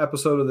first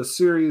episode of the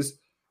series,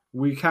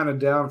 we counted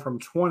down from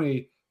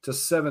 20 to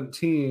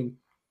 17.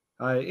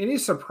 Any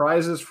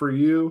surprises for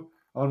you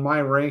on my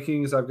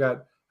rankings? I've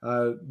got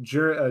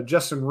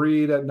Justin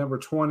Reid at number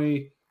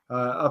 20,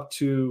 up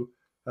to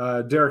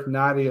Derek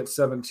Nottie at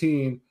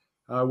 17,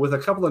 with a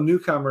couple of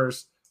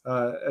newcomers,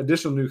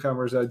 additional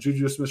newcomers,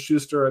 Juju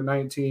Smith-Schuster at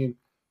 19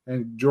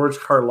 and George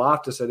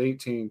Karlaftis at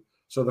 18.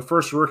 So the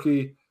first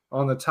rookie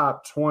on the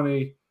top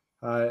 20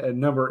 at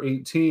number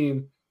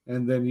 18,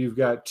 and then you've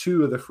got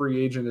 2 of the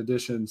free agent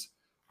additions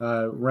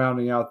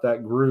rounding out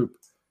that group.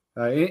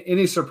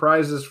 Any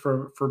surprises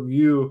from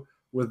you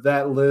with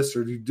that list,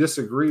 or do you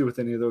disagree with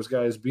any of those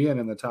guys being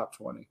in the top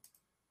 20?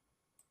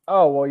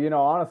 Oh, well,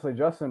 honestly,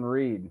 Justin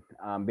Reid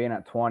being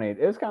at 20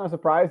 is kind of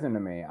surprising to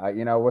me.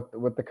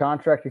 With the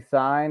contract he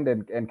signed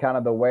and kind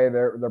of the way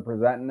they're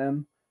presenting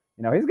him,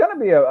 he's going to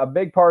be a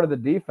big part of the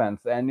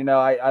defense. And,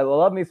 I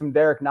love me some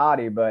Derek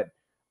Nottie, but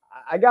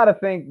I got to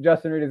think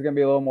Justin Reid is going to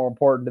be a little more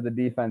important to the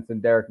defense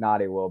than Derek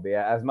Nottie will be.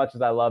 As much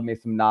as I love me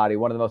some Nottie,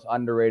 one of the most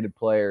underrated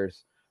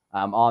players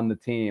on the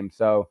team.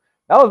 So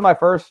that was my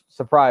first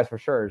surprise for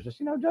sure. Is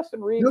just,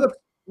 Justin Reid,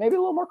 maybe a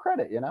little more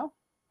credit,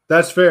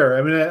 That's fair.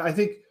 I mean, I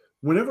think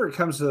whenever it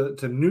comes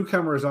to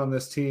newcomers on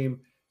this team,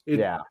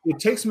 it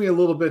takes me a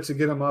little bit to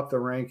get them up the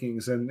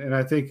rankings. And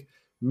I think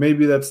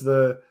maybe that's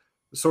the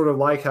sort of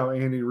like how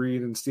Andy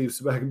Reid and Steve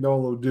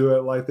Spagnuolo do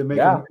it. Like they make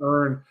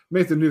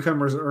the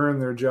newcomers earn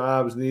their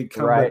jobs, and the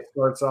incumbent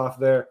starts off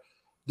there.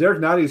 Derek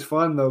Nottie's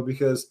fun, though,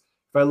 because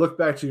if I look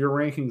back to your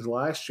rankings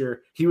last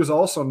year, he was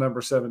also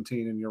number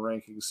 17 in your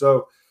rankings.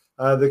 So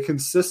the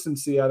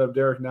consistency out of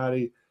Derek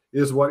Nottie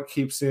is what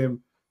keeps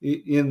him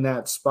in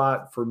that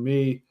spot for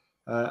me.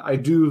 I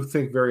do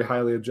think very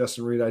highly of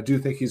Justin Reid. I do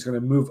think he's going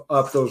to move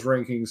up those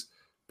rankings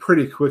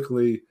pretty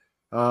quickly.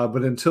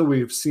 But until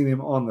we've seen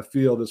him on the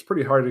field, it's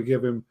pretty hard to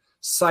give him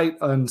sight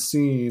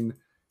unseen,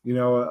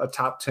 a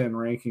top 10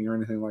 ranking or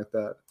anything like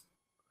that.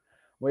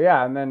 Well,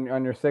 yeah, and then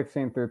on your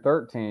 16 through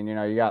 13,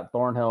 you got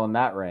Thornhill in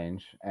that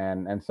range.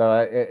 And so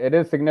it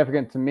is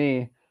significant to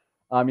me,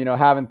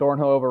 having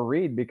Thornhill over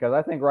Reid, because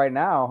I think right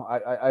now,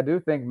 I do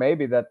think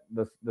maybe that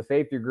the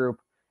safety group,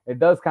 it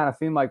does kind of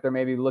seem like they're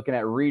maybe looking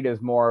at Reid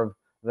as more of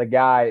the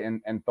guy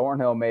and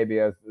Thornhill maybe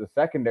as the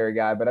secondary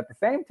guy. But at the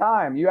same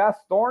time, you ask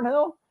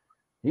Thornhill,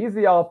 he's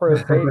the all-pro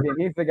safety,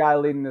 and he's the guy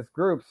leading this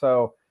group.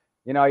 So,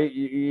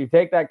 you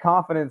take that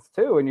confidence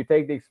too, and you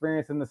take the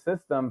experience in the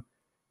system.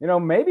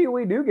 Maybe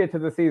we do get to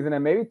the season,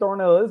 and maybe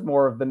Thornhill is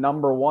more of the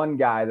number one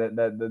guy,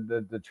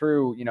 the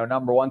true,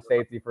 number one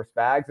safety for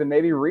Spags, and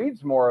maybe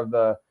Reid's more of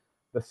the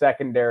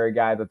secondary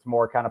guy that's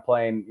more kind of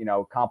playing,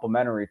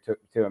 complementary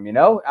to him.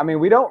 I mean,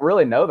 we don't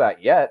really know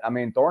that yet. I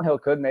mean, Thornhill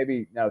could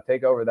maybe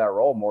take over that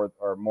role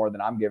more than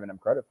I'm giving him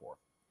credit for.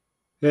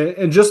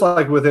 And just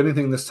like with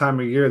anything this time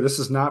of year, this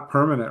is not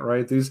permanent,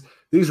 right? These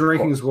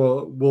rankings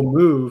will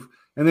move,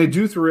 and they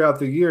do throughout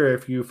the year.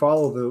 If you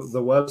follow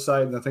the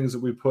website and the things that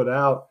we put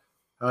out,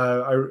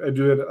 I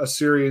do a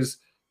series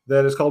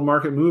that is called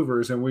Market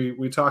Movers, and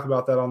we talk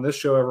about that on this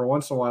show every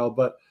once in a while.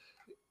 But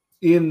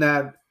in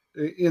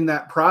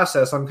that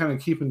process, I'm kind of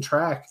keeping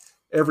track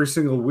every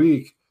single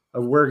week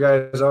of where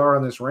guys are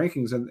on this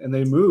rankings, and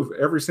they move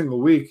every single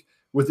week.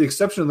 With the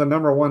exception of the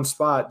number one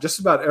spot, just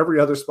about every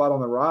other spot on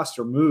the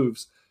roster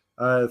moves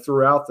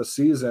throughout the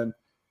season.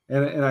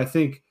 And I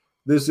think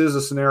this is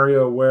a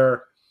scenario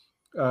where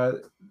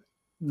the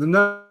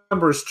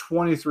numbers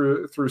 20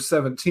 through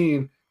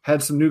 17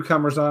 had some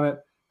newcomers on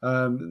it,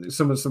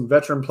 some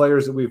veteran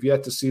players that we've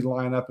yet to see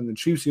line up in the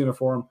Chiefs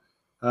uniform.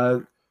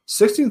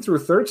 16 through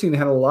 13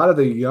 had a lot of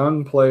the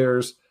young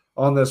players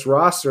on this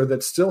roster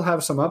that still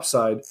have some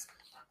upside.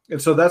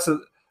 And so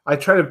I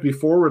try to be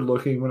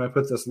forward-looking when I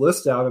put this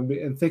list out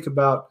and think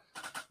about,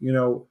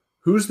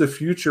 who's the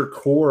future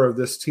core of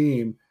this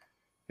team.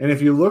 And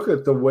if you look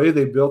at the way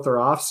they built their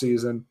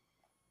offseason,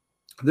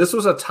 this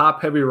was a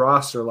top-heavy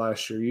roster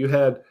last year. You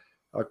had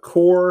a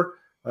core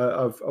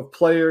of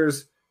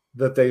players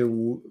that they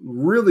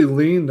really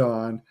leaned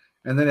on,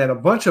 and then had a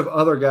bunch of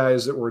other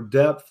guys that were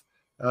depth,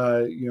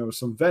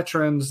 some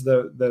veterans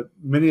that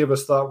many of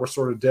us thought were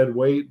sort of dead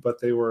weight, but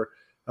they were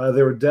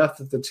depth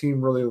that the team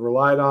really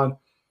relied on.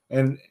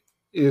 And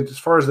as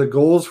far as the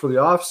goals for the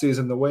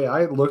offseason, the way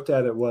I looked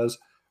at it was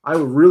I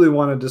really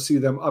wanted to see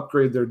them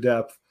upgrade their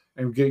depth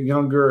and get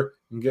younger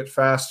and get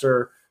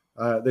faster.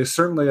 They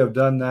certainly have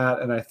done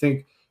that. And I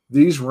think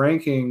these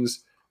rankings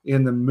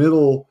in the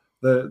middle,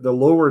 the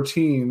lower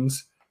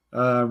teens,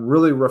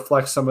 really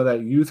reflect some of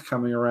that youth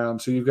coming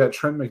around. So you've got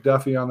Trent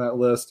McDuffie on that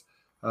list,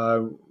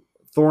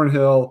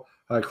 Thornhill,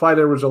 Clyde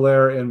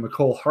Edwards-Helaire, and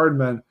McCole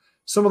Hardman.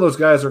 Some of those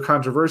guys are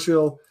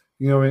controversial,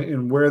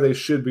 in where they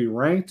should be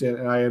ranked.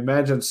 And I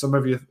imagine some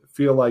of you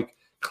feel like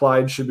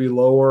Clyde should be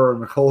lower or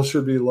McCole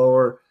should be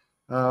lower.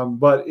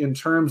 But in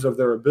terms of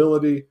their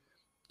ability,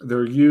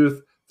 their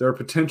youth, their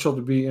potential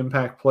to be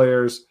impact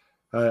players,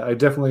 I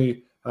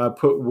definitely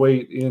put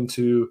weight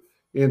into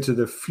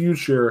the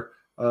future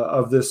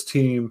of this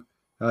team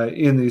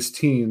in these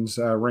teens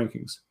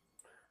rankings.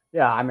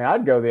 Yeah, I mean,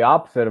 I'd go the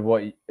opposite of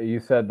what you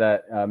said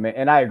that,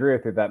 and I agree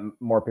with you that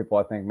more people,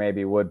 I think,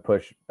 maybe would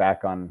push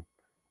back on,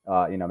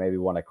 maybe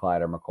one of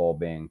Clyde or McCole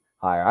being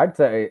higher. I'd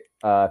say,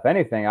 if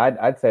anything,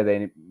 I'd say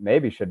they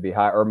maybe should be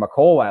higher, or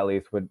McCole at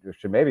least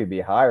should maybe be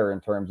higher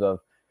in terms of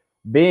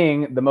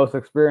being the most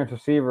experienced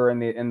receiver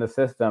in the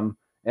system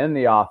in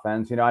the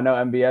offense. You know, I know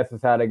MBS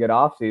has had a good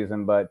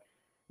offseason, but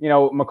you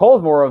know,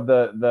 McColl's more of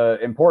the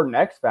important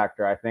X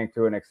factor, I think,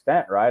 to an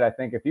extent, right? I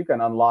think if you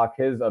can unlock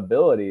his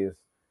abilities,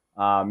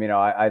 you know,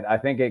 I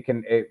think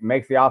it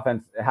makes the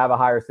offense have a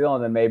higher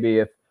ceiling than maybe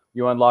if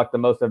you unlock the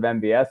most of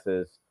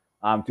MBS's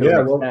to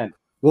an extent.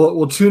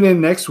 We'll tune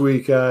in next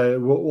week.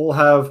 We'll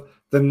have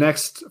the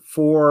next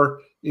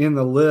 4 in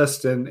the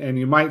list, and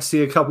you might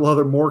see a couple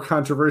other more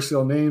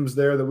controversial names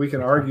there that we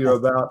can argue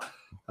about.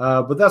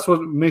 But that's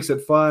what makes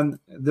it fun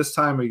this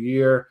time of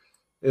year.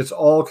 It's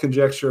all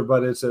conjecture,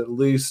 but it's at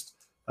least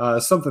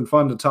something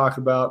fun to talk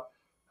about.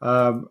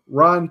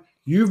 Ron,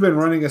 you've been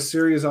running a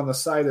series on the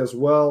site as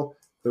well.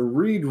 The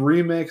Reid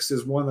Remix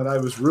is one that I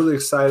was really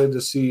excited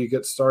to see you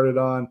get started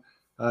on.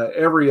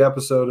 Every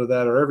episode of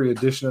that or every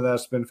edition of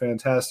that's been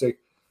fantastic.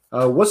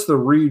 What's the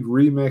Reid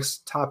Remix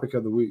topic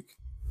of the week?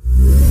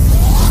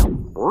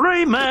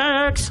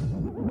 Remix!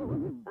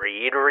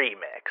 Reid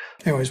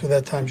Remix. Anyways, with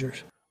that, time's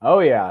yours. Oh,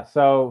 yeah.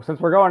 So since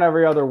we're going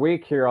every other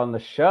week here on the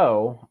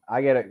show,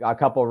 I get a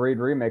couple of Reid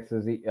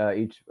remixes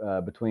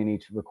between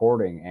each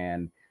recording.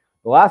 And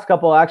the last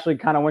couple actually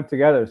kind of went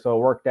together, so it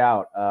worked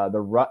out. The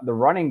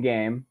running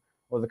game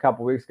was a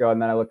couple weeks ago,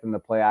 and then I looked into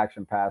play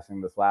action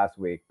passing this last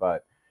week.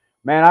 But,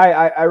 man,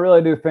 I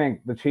really do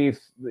think the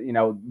Chiefs, you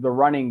know, the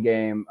running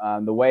game,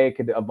 the way it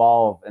could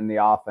evolve in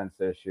the offense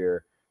this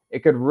year, it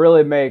could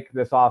really make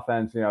this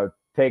offense, you know,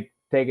 take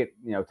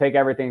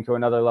everything to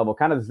another level,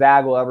 kind of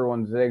zaggle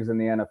everyone's zigs in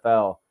the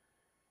NFL.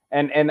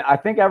 And I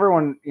think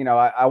everyone, you know,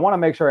 I want to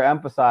make sure I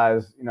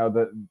emphasize, you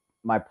know,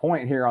 my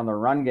point here on the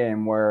run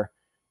game where,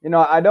 you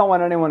know, I don't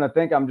want anyone to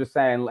think I'm just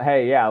saying,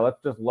 hey, yeah,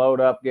 let's just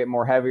load up, get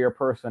more heavier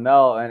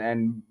personnel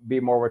and be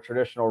more of a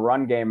traditional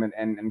run game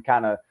and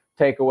kind of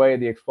take away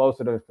the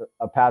explosiveness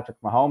of Patrick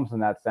Mahomes in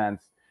that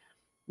sense.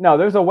 No,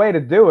 there's a way to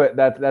do it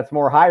that's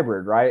more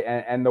hybrid, right?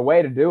 And the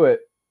way to do it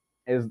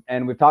is,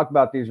 and we've talked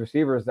about these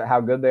receivers, that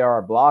how good they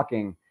are at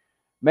blocking.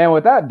 Man,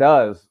 what that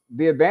does,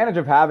 the advantage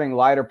of having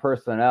lighter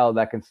personnel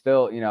that can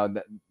still, you know,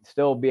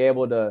 still be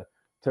able to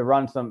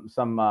run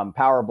some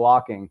power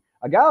blocking.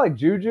 A guy like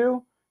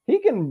Juju, he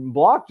can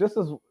block just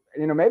as,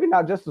 you know, maybe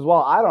not just as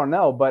well, I don't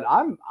know, but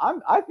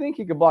I think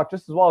he could block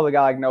just as well as a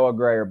guy like Noah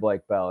Gray or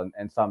Blake Bell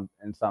in some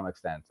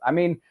extent. I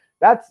mean,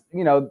 that's,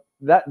 you know,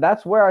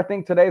 that's where I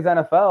think today's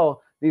NFL,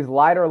 these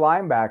lighter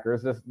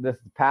linebackers, this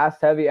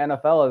pass-heavy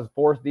NFL has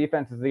forced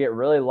defenses to get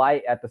really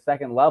light at the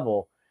second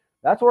level.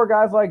 That's where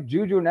guys like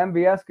Juju and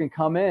MVS can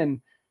come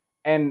in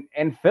and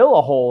fill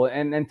a hole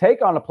and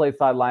take on a play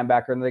side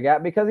linebacker in the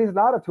gap, because he's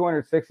not a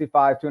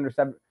 265,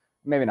 270,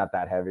 maybe not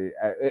that heavy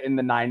in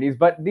the 90s,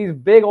 but these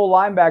big old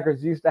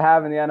linebackers used to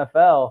have in the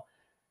NFL,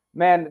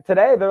 man,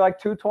 today they're like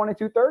 220,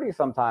 230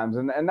 sometimes.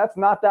 And that's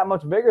not that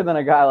much bigger than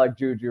a guy like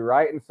Juju,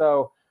 right? And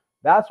so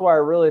that's why I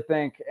really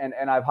think, and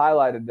I've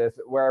highlighted this,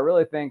 where I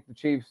really think the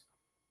Chiefs,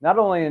 not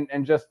only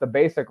in just the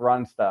basic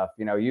run stuff,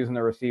 you know, using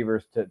the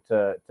receivers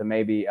to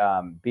maybe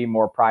be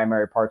more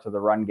primary parts of the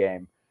run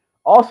game,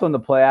 also in the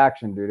play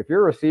action, dude. If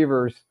your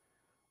receivers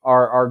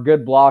are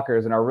good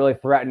blockers and are really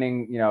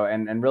threatening, you know,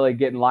 and really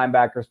getting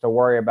linebackers to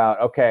worry about,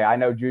 okay, I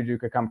know Juju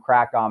could come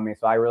crack on me,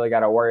 so I really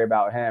got to worry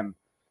about him.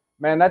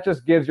 Man, that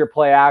just gives your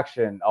play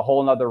action a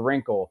whole nother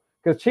wrinkle.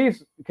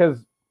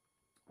 Because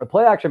the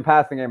play action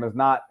passing game has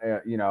not,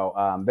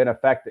 been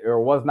effective,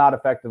 or was not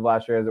effective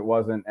last year as it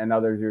was in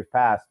other years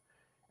past.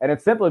 And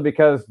it's simply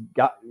because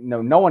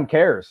no one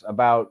cares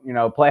about, you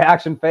know, play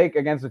action fake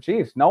against the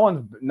Chiefs. No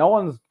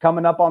one's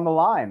coming up on the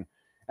line.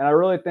 And I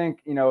really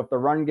think, you know, if the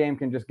run game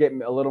can just get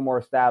a little more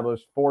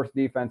established, force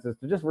defenses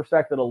to just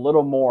respect it a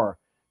little more,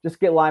 just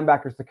get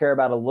linebackers to care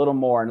about it a little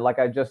more. And like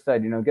I just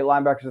said, you know, get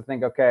linebackers to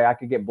think, okay, I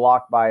could get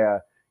blocked by a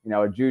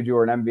Juju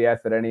or an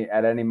MVS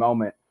at any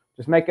moment.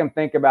 Just make them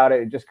think about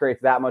it. It just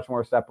creates that much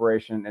more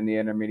separation in the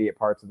intermediate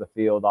parts of the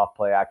field off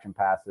play action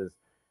passes.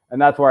 And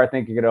that's where I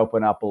think you could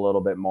open up a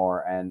little bit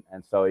more. And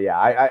so, yeah,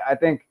 I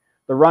think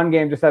the run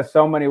game just has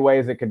so many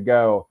ways it could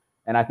go.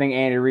 And I think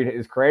Andy Reid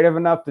is creative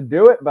enough to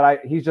do it, but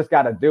he's just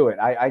got to do it.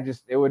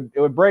 It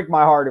would break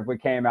my heart if we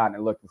came out and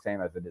it looked the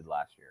same as it did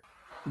last year.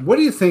 What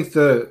do you think,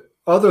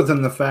 other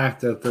than the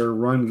fact that their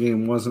run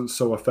game wasn't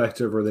so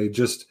effective, or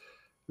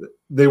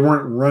they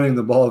weren't running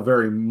the ball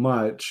very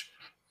much,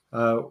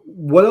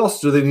 what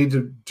else do they need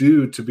to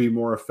do to be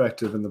more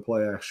effective in the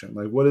play action?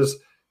 Like,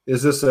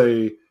 is this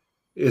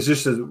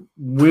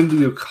when do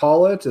you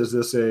call it? Is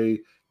this a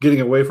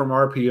getting away from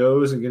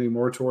RPOs and getting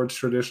more towards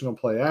traditional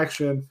play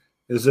action?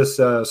 Is this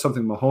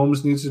something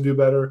Mahomes needs to do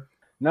better?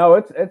 No,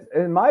 it's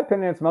in my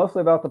opinion, it's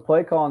mostly about the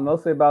play call and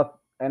mostly about,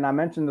 and I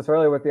mentioned this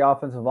earlier with the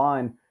offensive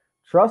line,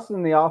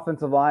 trusting the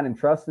offensive line and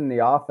trusting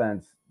the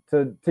offense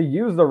to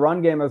use the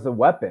run game as a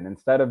weapon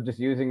instead of just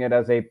using it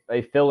as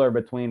a filler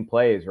between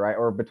plays, right?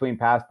 Or between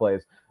pass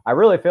plays. I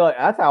really feel like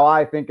that's how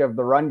I think of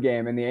the run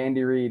game in the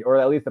Andy Reid, or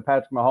at least the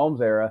Patrick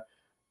Mahomes era.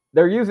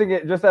 They're using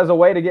it just as a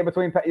way to get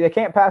between. They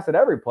can't pass it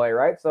every play,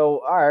 right? So,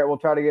 all right, we'll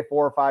try to get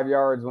 4 or 5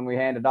 yards when we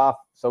hand it off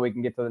so we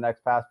can get to the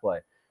next pass play.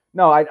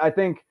 No, I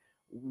think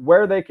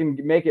where they can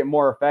make it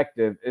more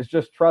effective is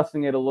just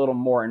trusting it a little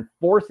more and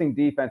forcing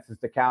defenses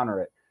to counter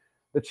it.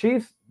 the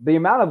Chiefs, the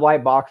amount of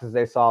light boxes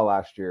they saw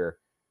last year,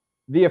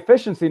 the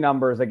efficiency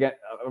numbers again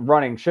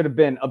running should have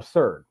been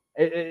absurd.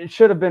 It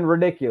should have been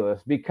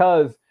ridiculous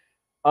because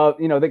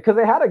because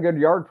they had a good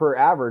yard per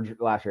average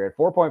last year at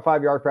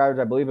 4.5 yards per average.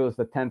 I believe it was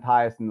the 10th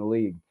highest in the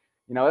league.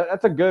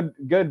 That's a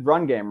good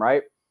run game,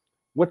 right?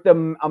 With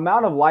the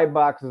amount of light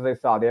boxes they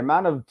saw, the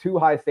amount of too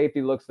high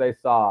safety looks they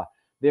saw,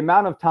 the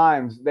amount of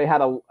times they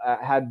had an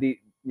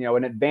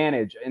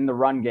advantage in the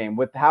run game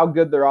with how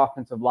good their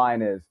offensive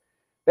line is,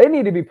 they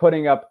need to be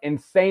putting up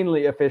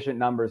insanely efficient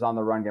numbers on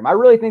the run game. I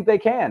really think they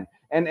can.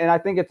 And I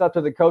think it's up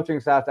to the coaching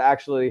staff to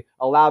actually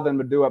allow them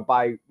to do it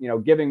by,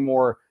 giving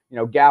more,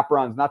 gap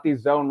runs, not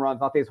these zone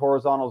runs, not these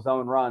horizontal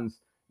zone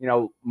runs,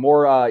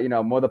 more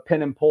the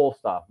pin and pull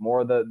stuff,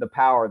 more the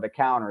power, the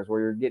counters where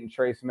you're getting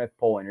Trey Smith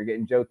pulling, you're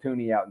getting Joe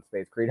Thuney out in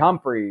space, Creed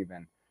Humphrey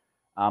even.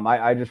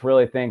 I just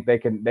really think they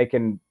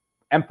can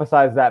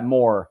emphasize that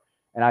more.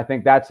 And I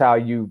think that's how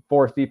you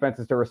force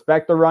defenses to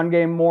respect the run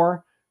game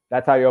more.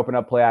 That's how you open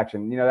up play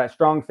action. That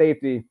strong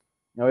safety,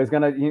 he's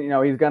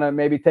gonna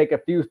maybe take a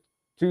few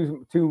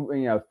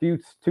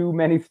too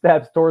many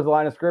steps towards the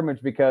line of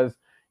scrimmage because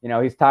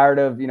he's tired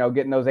of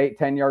getting those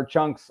 8-10 yard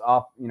chunks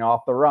off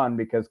the run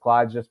because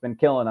Clyde's just been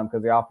killing them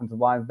because the offensive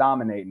line's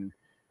dominating,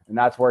 and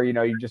that's where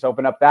you just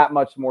open up that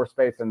much more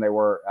space than they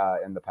were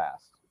in the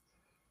past.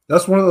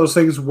 That's one of those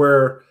things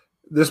where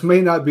this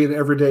may not be an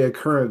everyday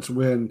occurrence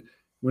when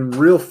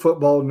real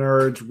football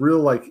nerds, real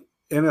like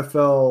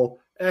NFL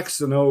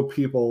X and O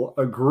people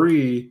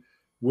agree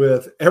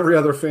with every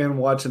other fan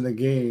watching the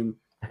game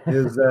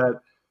is that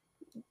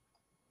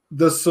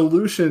the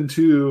solution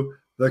to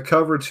the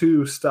cover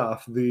two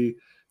stuff, when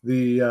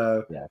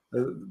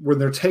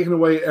they're taking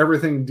away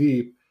everything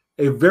deep,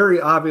 a very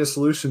obvious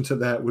solution to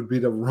that would be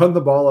to run the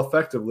ball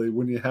effectively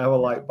when you have a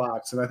light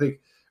box. And I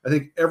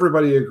think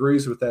everybody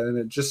agrees with that, and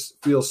it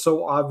just feels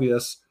so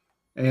obvious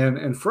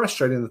and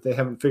frustrating that they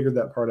haven't figured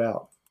that part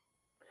out.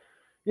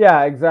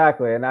 Yeah,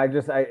 exactly. And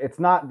it's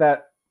not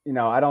that,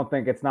 I don't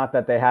think it's not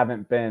that they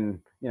haven't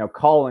been,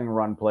 calling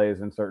run plays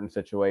in certain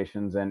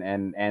situations and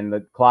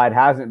the Clyde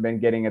hasn't been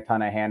getting a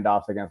ton of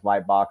handoffs against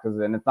light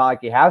boxes. And it's not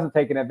like he hasn't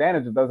taken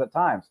advantage of those at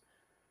times,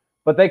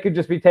 but they could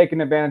just be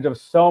taking advantage of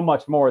so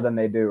much more than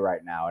they do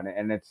right now.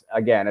 And it's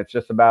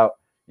just about,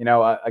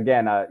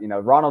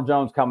 Ronald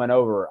Jones coming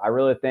over. I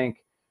really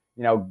think,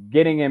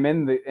 getting him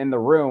in the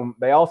room,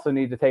 they also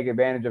need to take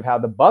advantage of how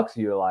the Bucs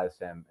utilized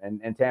him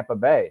in Tampa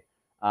Bay.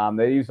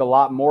 They used a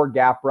lot more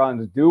gap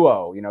runs.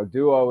 Duo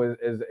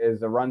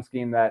is a run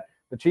scheme that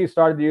the Chiefs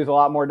started to use a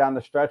lot more down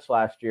the stretch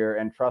last year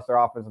and trust their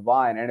offensive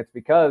line. And it's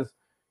because,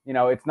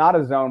 it's not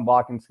a zone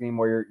blocking scheme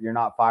where you're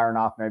not firing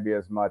off maybe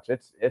as much.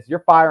 It's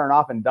you're firing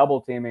off and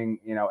double teaming,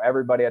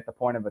 everybody at the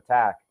point of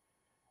attack.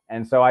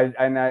 And so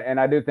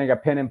I do think a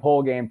pin and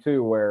pull game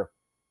too, where,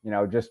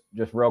 just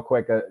real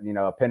quick, a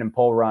pin and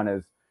pull run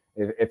is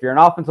if you're an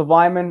offensive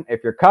lineman,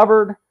 if you're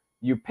covered,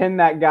 you pin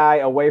that guy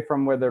away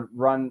from where the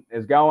run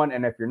is going.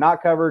 And if you're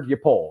not covered, you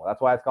pull.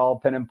 That's why it's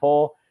called pin and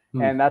pull.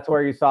 And that's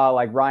where you saw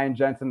like Ryan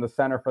Jensen, the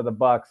center for the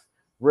Bucs,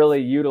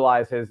 really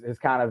utilize his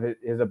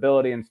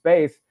ability in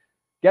space.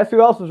 Guess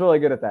who else was really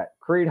good at that?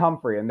 Creed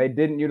Humphrey. And they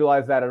didn't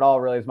utilize that at all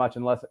really as much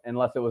unless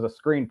it was a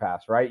screen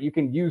pass, right? You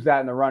can use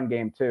that in the run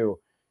game too.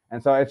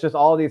 And so it's just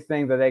all these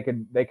things that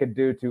they could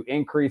do to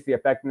increase the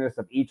effectiveness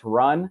of each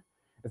run.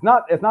 It's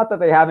not that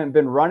they haven't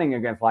been running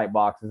against light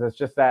boxes. It's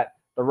just that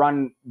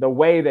the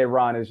way they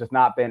run has just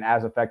not been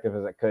as effective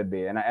as it could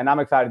be. And I'm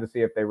excited to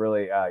see if they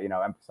really,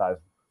 emphasize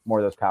more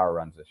of those power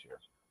runs this year.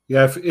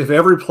 Yeah, if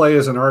every play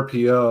is an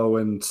RPO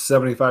and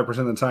 75%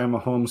 of the time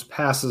Mahomes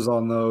passes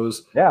on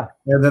those,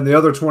 and then the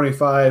other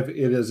 25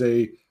 it is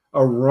a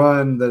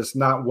run that's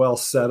not well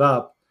set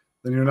up,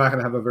 then you're not going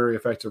to have a very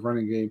effective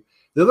running game.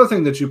 The other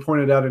thing that you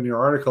pointed out in your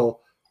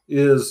article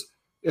is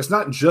it's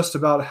not just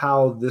about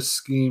how this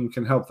scheme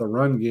can help the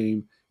run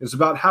game. It's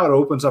about how it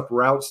opens up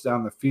routes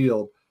down the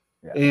field.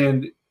 Yeah.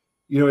 And,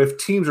 if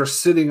teams are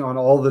sitting on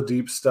all the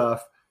deep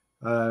stuff,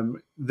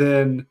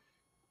 then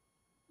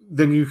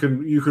you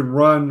can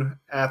run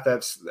at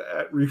that.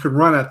 You can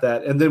run at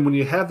that. And then when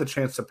you have the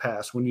chance to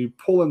pass, when you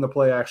pull in the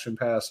play action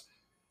pass,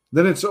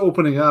 then it's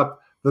opening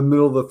up the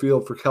middle of the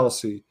field for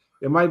Kelsey.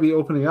 It might be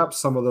opening up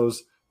some of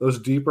those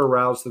deeper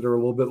routes that are a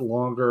little bit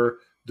longer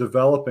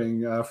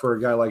developing for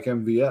a guy like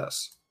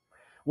MVS.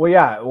 Well,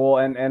 yeah. Well,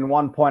 and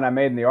one point I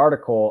made in the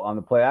article on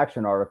the play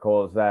action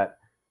article is that,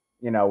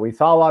 we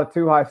saw a lot of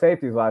too high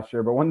safeties last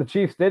year, but when the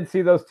Chiefs did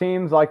see those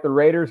teams like the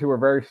Raiders who were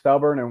very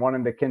stubborn and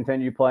wanted to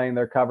continue playing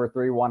their cover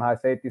 3, 1 high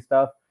safety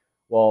stuff,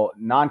 well,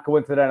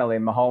 non-coincidentally,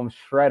 Mahomes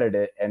shredded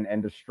it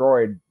and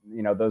destroyed,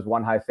 those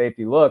 1 high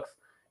safety looks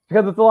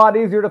because it's a lot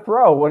easier to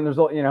throw when there's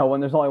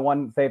only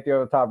 1 safety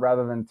over the top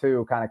rather than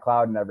 2 kind of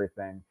clouding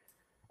everything.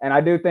 And I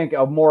do think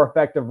a more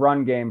effective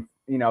run game,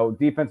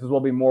 defenses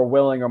will be more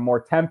willing or more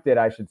tempted,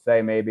 I should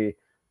say, maybe,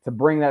 to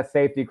bring that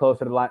safety closer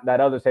to the line, that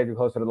other safety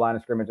closer to the line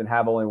of scrimmage and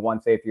have only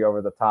 1 safety over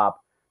the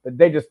top.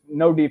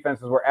 No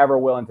defenses were ever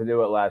willing to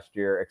do it last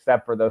year,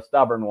 except for those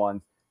stubborn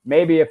ones.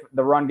 Maybe if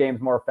the run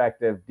game's more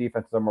effective,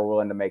 defenses are more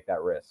willing to make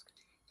that risk.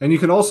 And you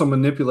can also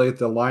manipulate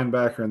the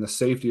linebacker and the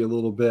safety a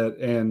little bit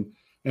and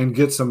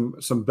get some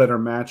better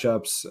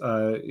matchups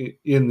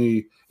in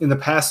the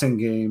passing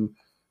game,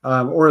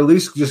 or at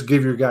least just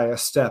give your guy a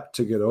step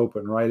to get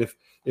open, right?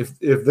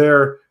 If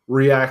they're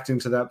reacting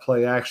to that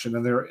play action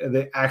and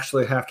they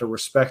actually have to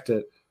respect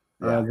it,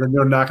 then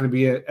they're not going to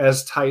be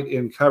as tight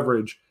in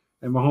coverage,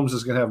 and Mahomes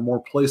is going to have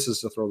more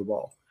places to throw the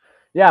ball.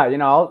 Yeah,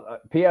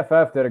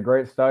 PFF did a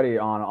great study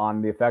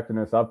on the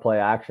effectiveness of play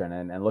action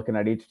and looking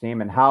at each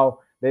team and how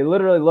they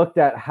literally looked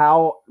at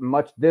how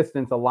much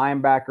distance a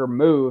linebacker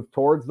moved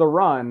towards the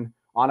run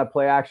on a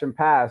play action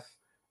pass,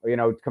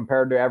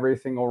 compared to every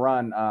single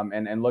run,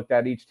 and looked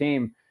at each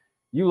team.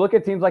 You look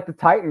at teams like the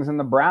Titans and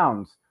the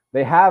Browns.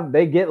 They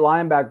get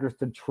linebackers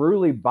to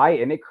truly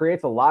bite, and it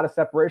creates a lot of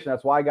separation.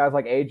 That's why guys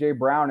like A.J.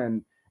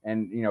 Brown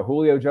and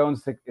Julio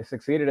Jones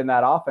succeeded in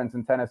that offense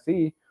in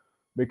Tennessee,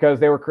 because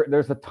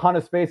there's a ton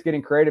of space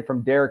getting created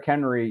from Derrick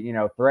Henry,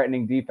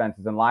 threatening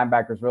defenses and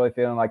linebackers really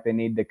feeling like they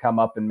need to come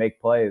up and make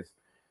plays.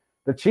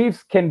 The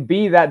Chiefs can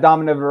be that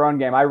dominant of a run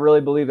game. I really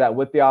believe that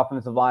with the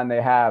offensive line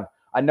they have.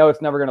 I know it's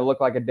never going to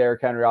look like a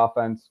Derrick Henry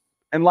offense,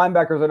 and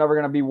linebackers are never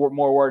going to be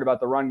more worried about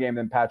the run game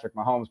than Patrick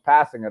Mahomes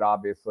passing it,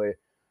 obviously.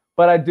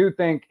 But I do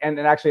think, and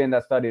actually in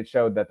that study, it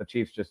showed that the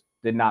Chiefs just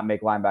did not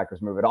make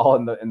linebackers move at all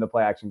in the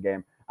play action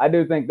game. I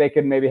do think they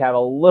could maybe have a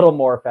little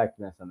more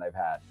effectiveness than they've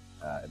had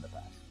in the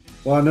past.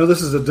 Well, I know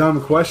this is a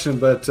dumb question,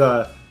 but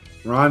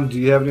Ron, do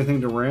you have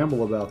anything to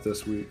ramble about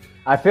this week?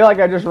 I feel like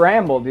I just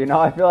rambled,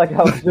 I feel like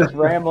I was just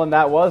rambling.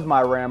 That was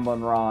my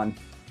rambling, Ron.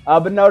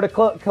 But no, to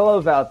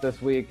close out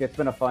this week, it's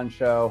been a fun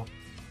show.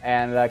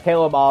 And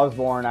Caleb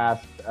Osborne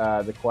asked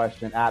the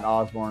question at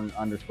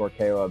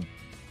Osborne_Caleb.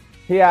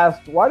 He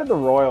asked, why did the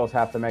Royals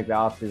have to make the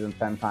offseason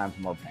 10 times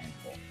more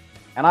painful?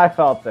 And I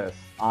felt this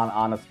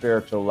on a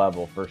spiritual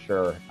level for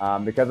sure.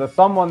 Because as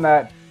someone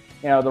that,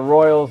 the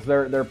Royals,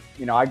 they're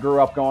I grew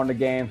up going to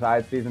games. I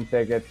had season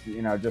tickets,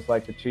 just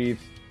like the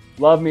Chiefs.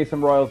 Love me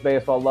some Royals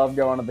baseball. Love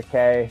going to the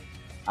K.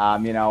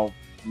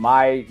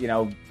 My,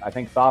 I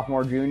think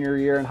sophomore, junior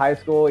year in high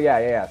school.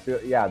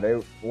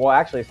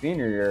 Actually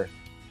senior year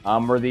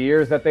were the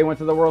years that they went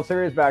to the World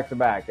Series back to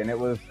back. And it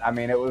was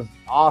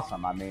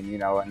awesome.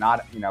 Being able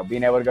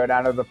to go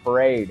down to the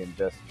parade and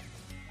just,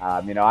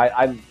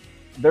 I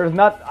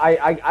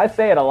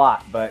say it a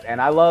lot,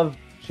 and I love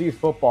Chiefs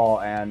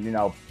football, and,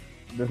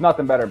 there's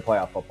nothing better than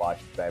playoff football, I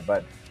should say.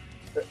 But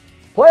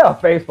playoff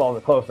baseball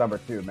is a close number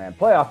 2, man.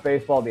 Playoff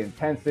baseball, the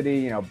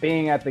intensity,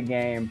 being at the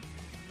game.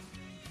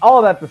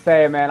 All that to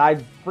say, man,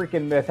 I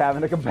freaking miss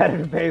having a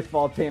competitive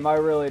baseball team. I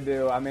really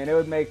do. It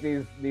would make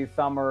these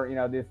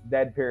summer, this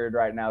dead period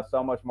right now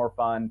so much more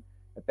fun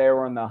if they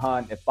were in the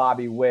hunt. If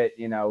Bobby Witt,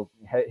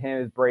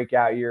 his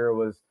breakout year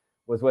was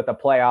with a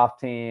playoff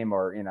team,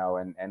 or,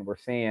 and we're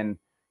seeing,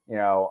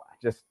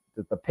 just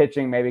the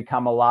pitching maybe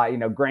come a lot.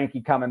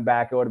 Greinke coming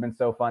back. It would have been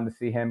so fun to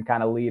see him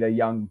kind of lead a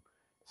young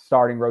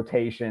starting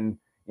rotation,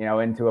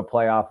 into a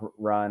playoff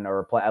run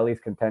or at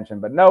least contention.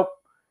 But nope.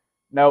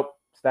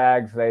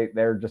 Stags,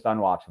 they're just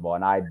unwatchable,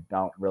 and I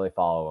don't really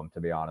follow them, to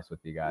be honest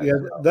with you guys. Yeah,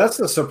 that's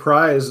the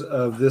surprise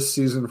of this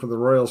season for the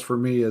Royals for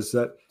me is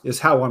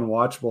how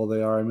unwatchable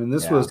they are.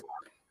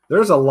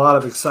 There's a lot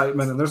of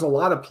excitement, and there's a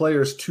lot of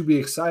players to be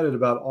excited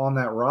about on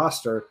that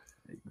roster.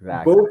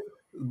 Exactly.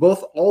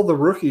 Both all the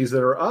rookies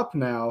that are up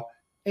now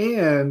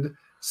and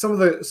some of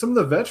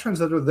the veterans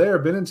that are there,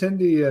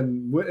 Benintendi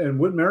and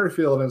Whit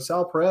Merrifield and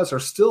Sal Perez are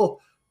still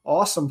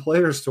awesome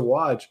players to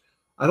watch.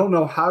 I don't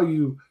know how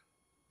you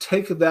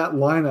take that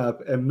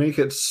lineup and make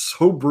it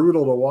so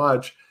brutal to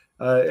watch,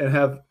 and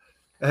have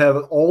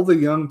all the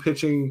young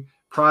pitching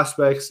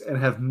prospects and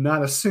have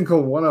not a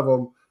single one of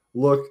them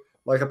look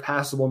like a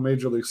passable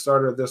major league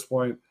starter at this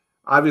point.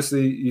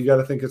 Obviously, you got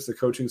to think it's the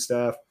coaching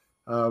staff,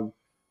 or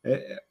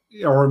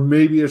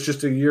maybe it's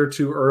just a year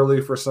too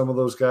early for some of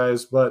those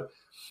guys. But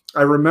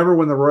I remember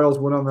when the Royals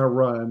went on their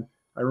run.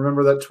 I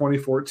remember that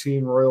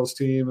 2014 Royals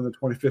team and the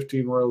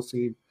 2015 Royals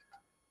team.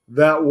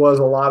 That was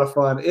a lot of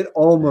fun. It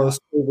almost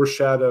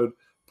overshadowed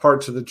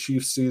parts of the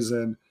Chiefs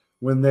season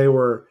when they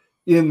were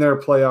in their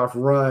playoff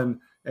run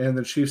and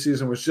the Chiefs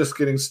season was just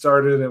getting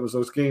started. And it was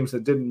those games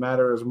that didn't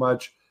matter as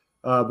much.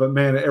 But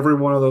man, every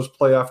one of those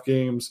playoff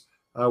games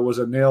was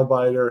a nail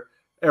biter.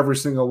 Every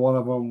single one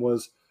of them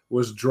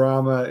was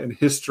drama and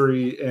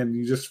history, and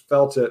you just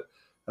felt it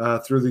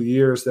through the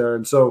years there.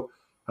 And so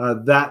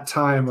that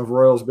time of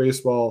Royals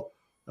baseball,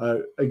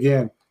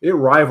 again, it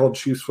rivaled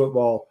Chiefs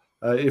football.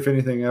 If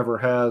anything ever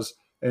has.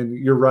 And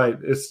you're right.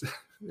 It's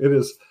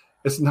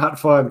not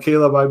fun.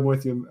 Caleb, I'm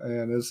with you,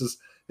 man. This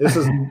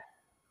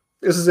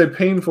is a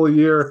painful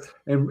year.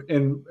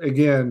 And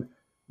again,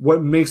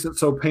 what makes it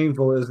so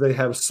painful is they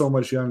have so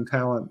much young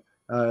talent,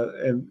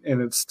 and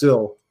it's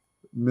still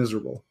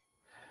miserable.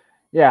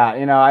 Yeah.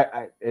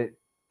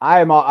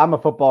 I'm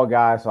a football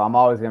guy, so I'm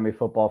always going to be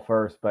football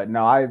first, but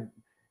no,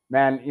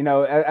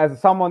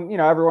 as someone,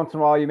 every once in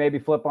a while you maybe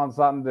flip on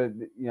something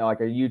that, like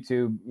a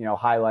YouTube,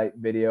 highlight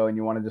video, and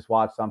you want to just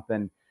watch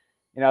something.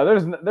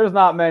 there's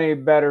not many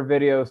better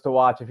videos to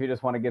watch if you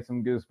just want to get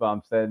some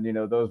goosebumps than,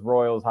 those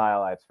Royals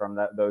highlights from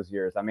those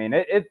years. I mean,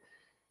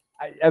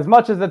 as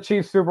much as the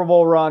Chiefs Super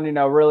Bowl run,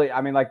 really, I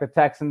mean, like the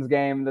Texans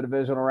game, the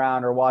divisional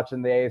round, or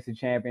watching the AFC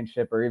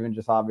Championship, or even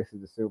just obviously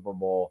the Super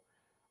Bowl,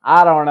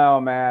 I don't know,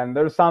 man.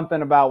 There's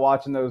something about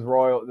watching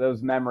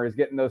those memories,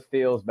 getting those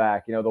feels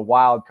back. The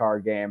wild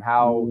card game,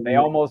 how they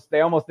almost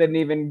didn't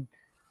even,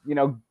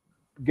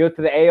 go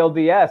to the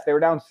ALDS. They were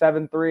down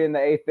 7-3 in the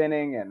 8th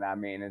inning, and I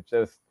mean, it's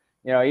just,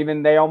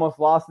 even they almost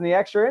lost in the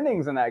extra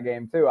innings in that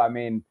game too. I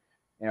mean,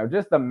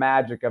 just the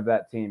magic of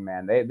that team,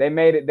 man. They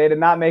made it. They did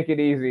not make it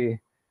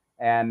easy.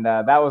 And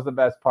that was the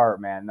best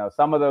part, man. No,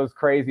 some of those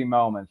crazy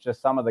moments,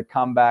 just some of the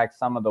comebacks,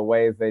 some of the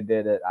ways they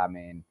did it. I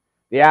mean,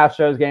 the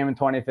Astros game in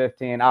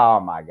 2015. Oh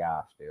my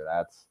gosh, dude,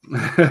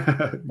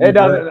 it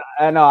doesn't.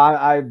 I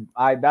know.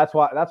 That's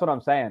what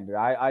I'm saying, dude.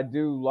 I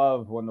do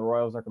love when the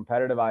Royals are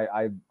competitive.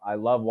 I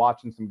love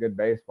watching some good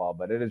baseball,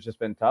 but it has just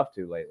been tough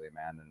lately,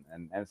 man,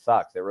 and it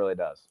sucks. It really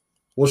does.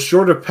 Well,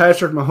 short of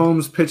Patrick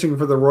Mahomes pitching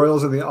for the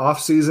Royals in the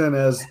offseason,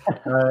 as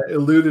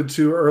alluded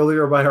to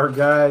earlier by our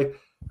guy.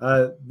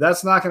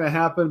 That's not going to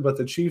happen, but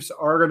the Chiefs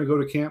are going to go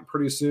to camp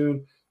pretty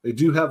soon. They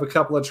do have a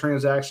couple of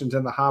transactions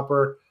in the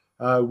hopper,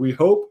 we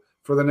hope,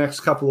 for the next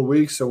couple of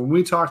weeks. So when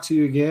we talk to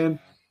you again,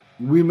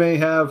 we may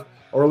have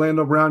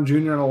Orlando Brown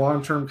Jr. on a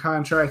long-term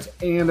contract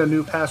and a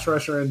new pass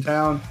rusher in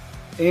town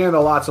and a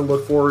lot to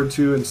look forward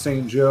to in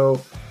St. Joe.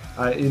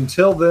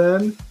 Until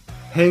then,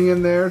 hang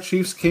in there,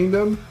 Chiefs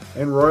Kingdom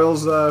and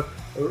Royals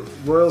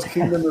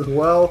Kingdom as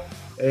well.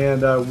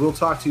 And we'll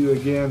talk to you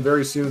again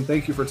very soon.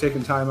 Thank you for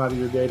taking time out of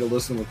your day to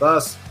listen with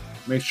us.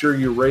 Make sure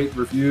you rate,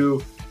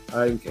 review,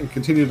 and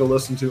continue to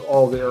listen to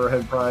all the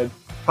Arrowhead Pride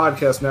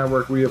Podcast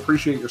Network. We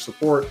appreciate your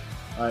support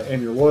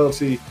and your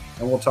loyalty,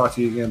 and we'll talk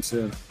to you again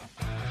soon.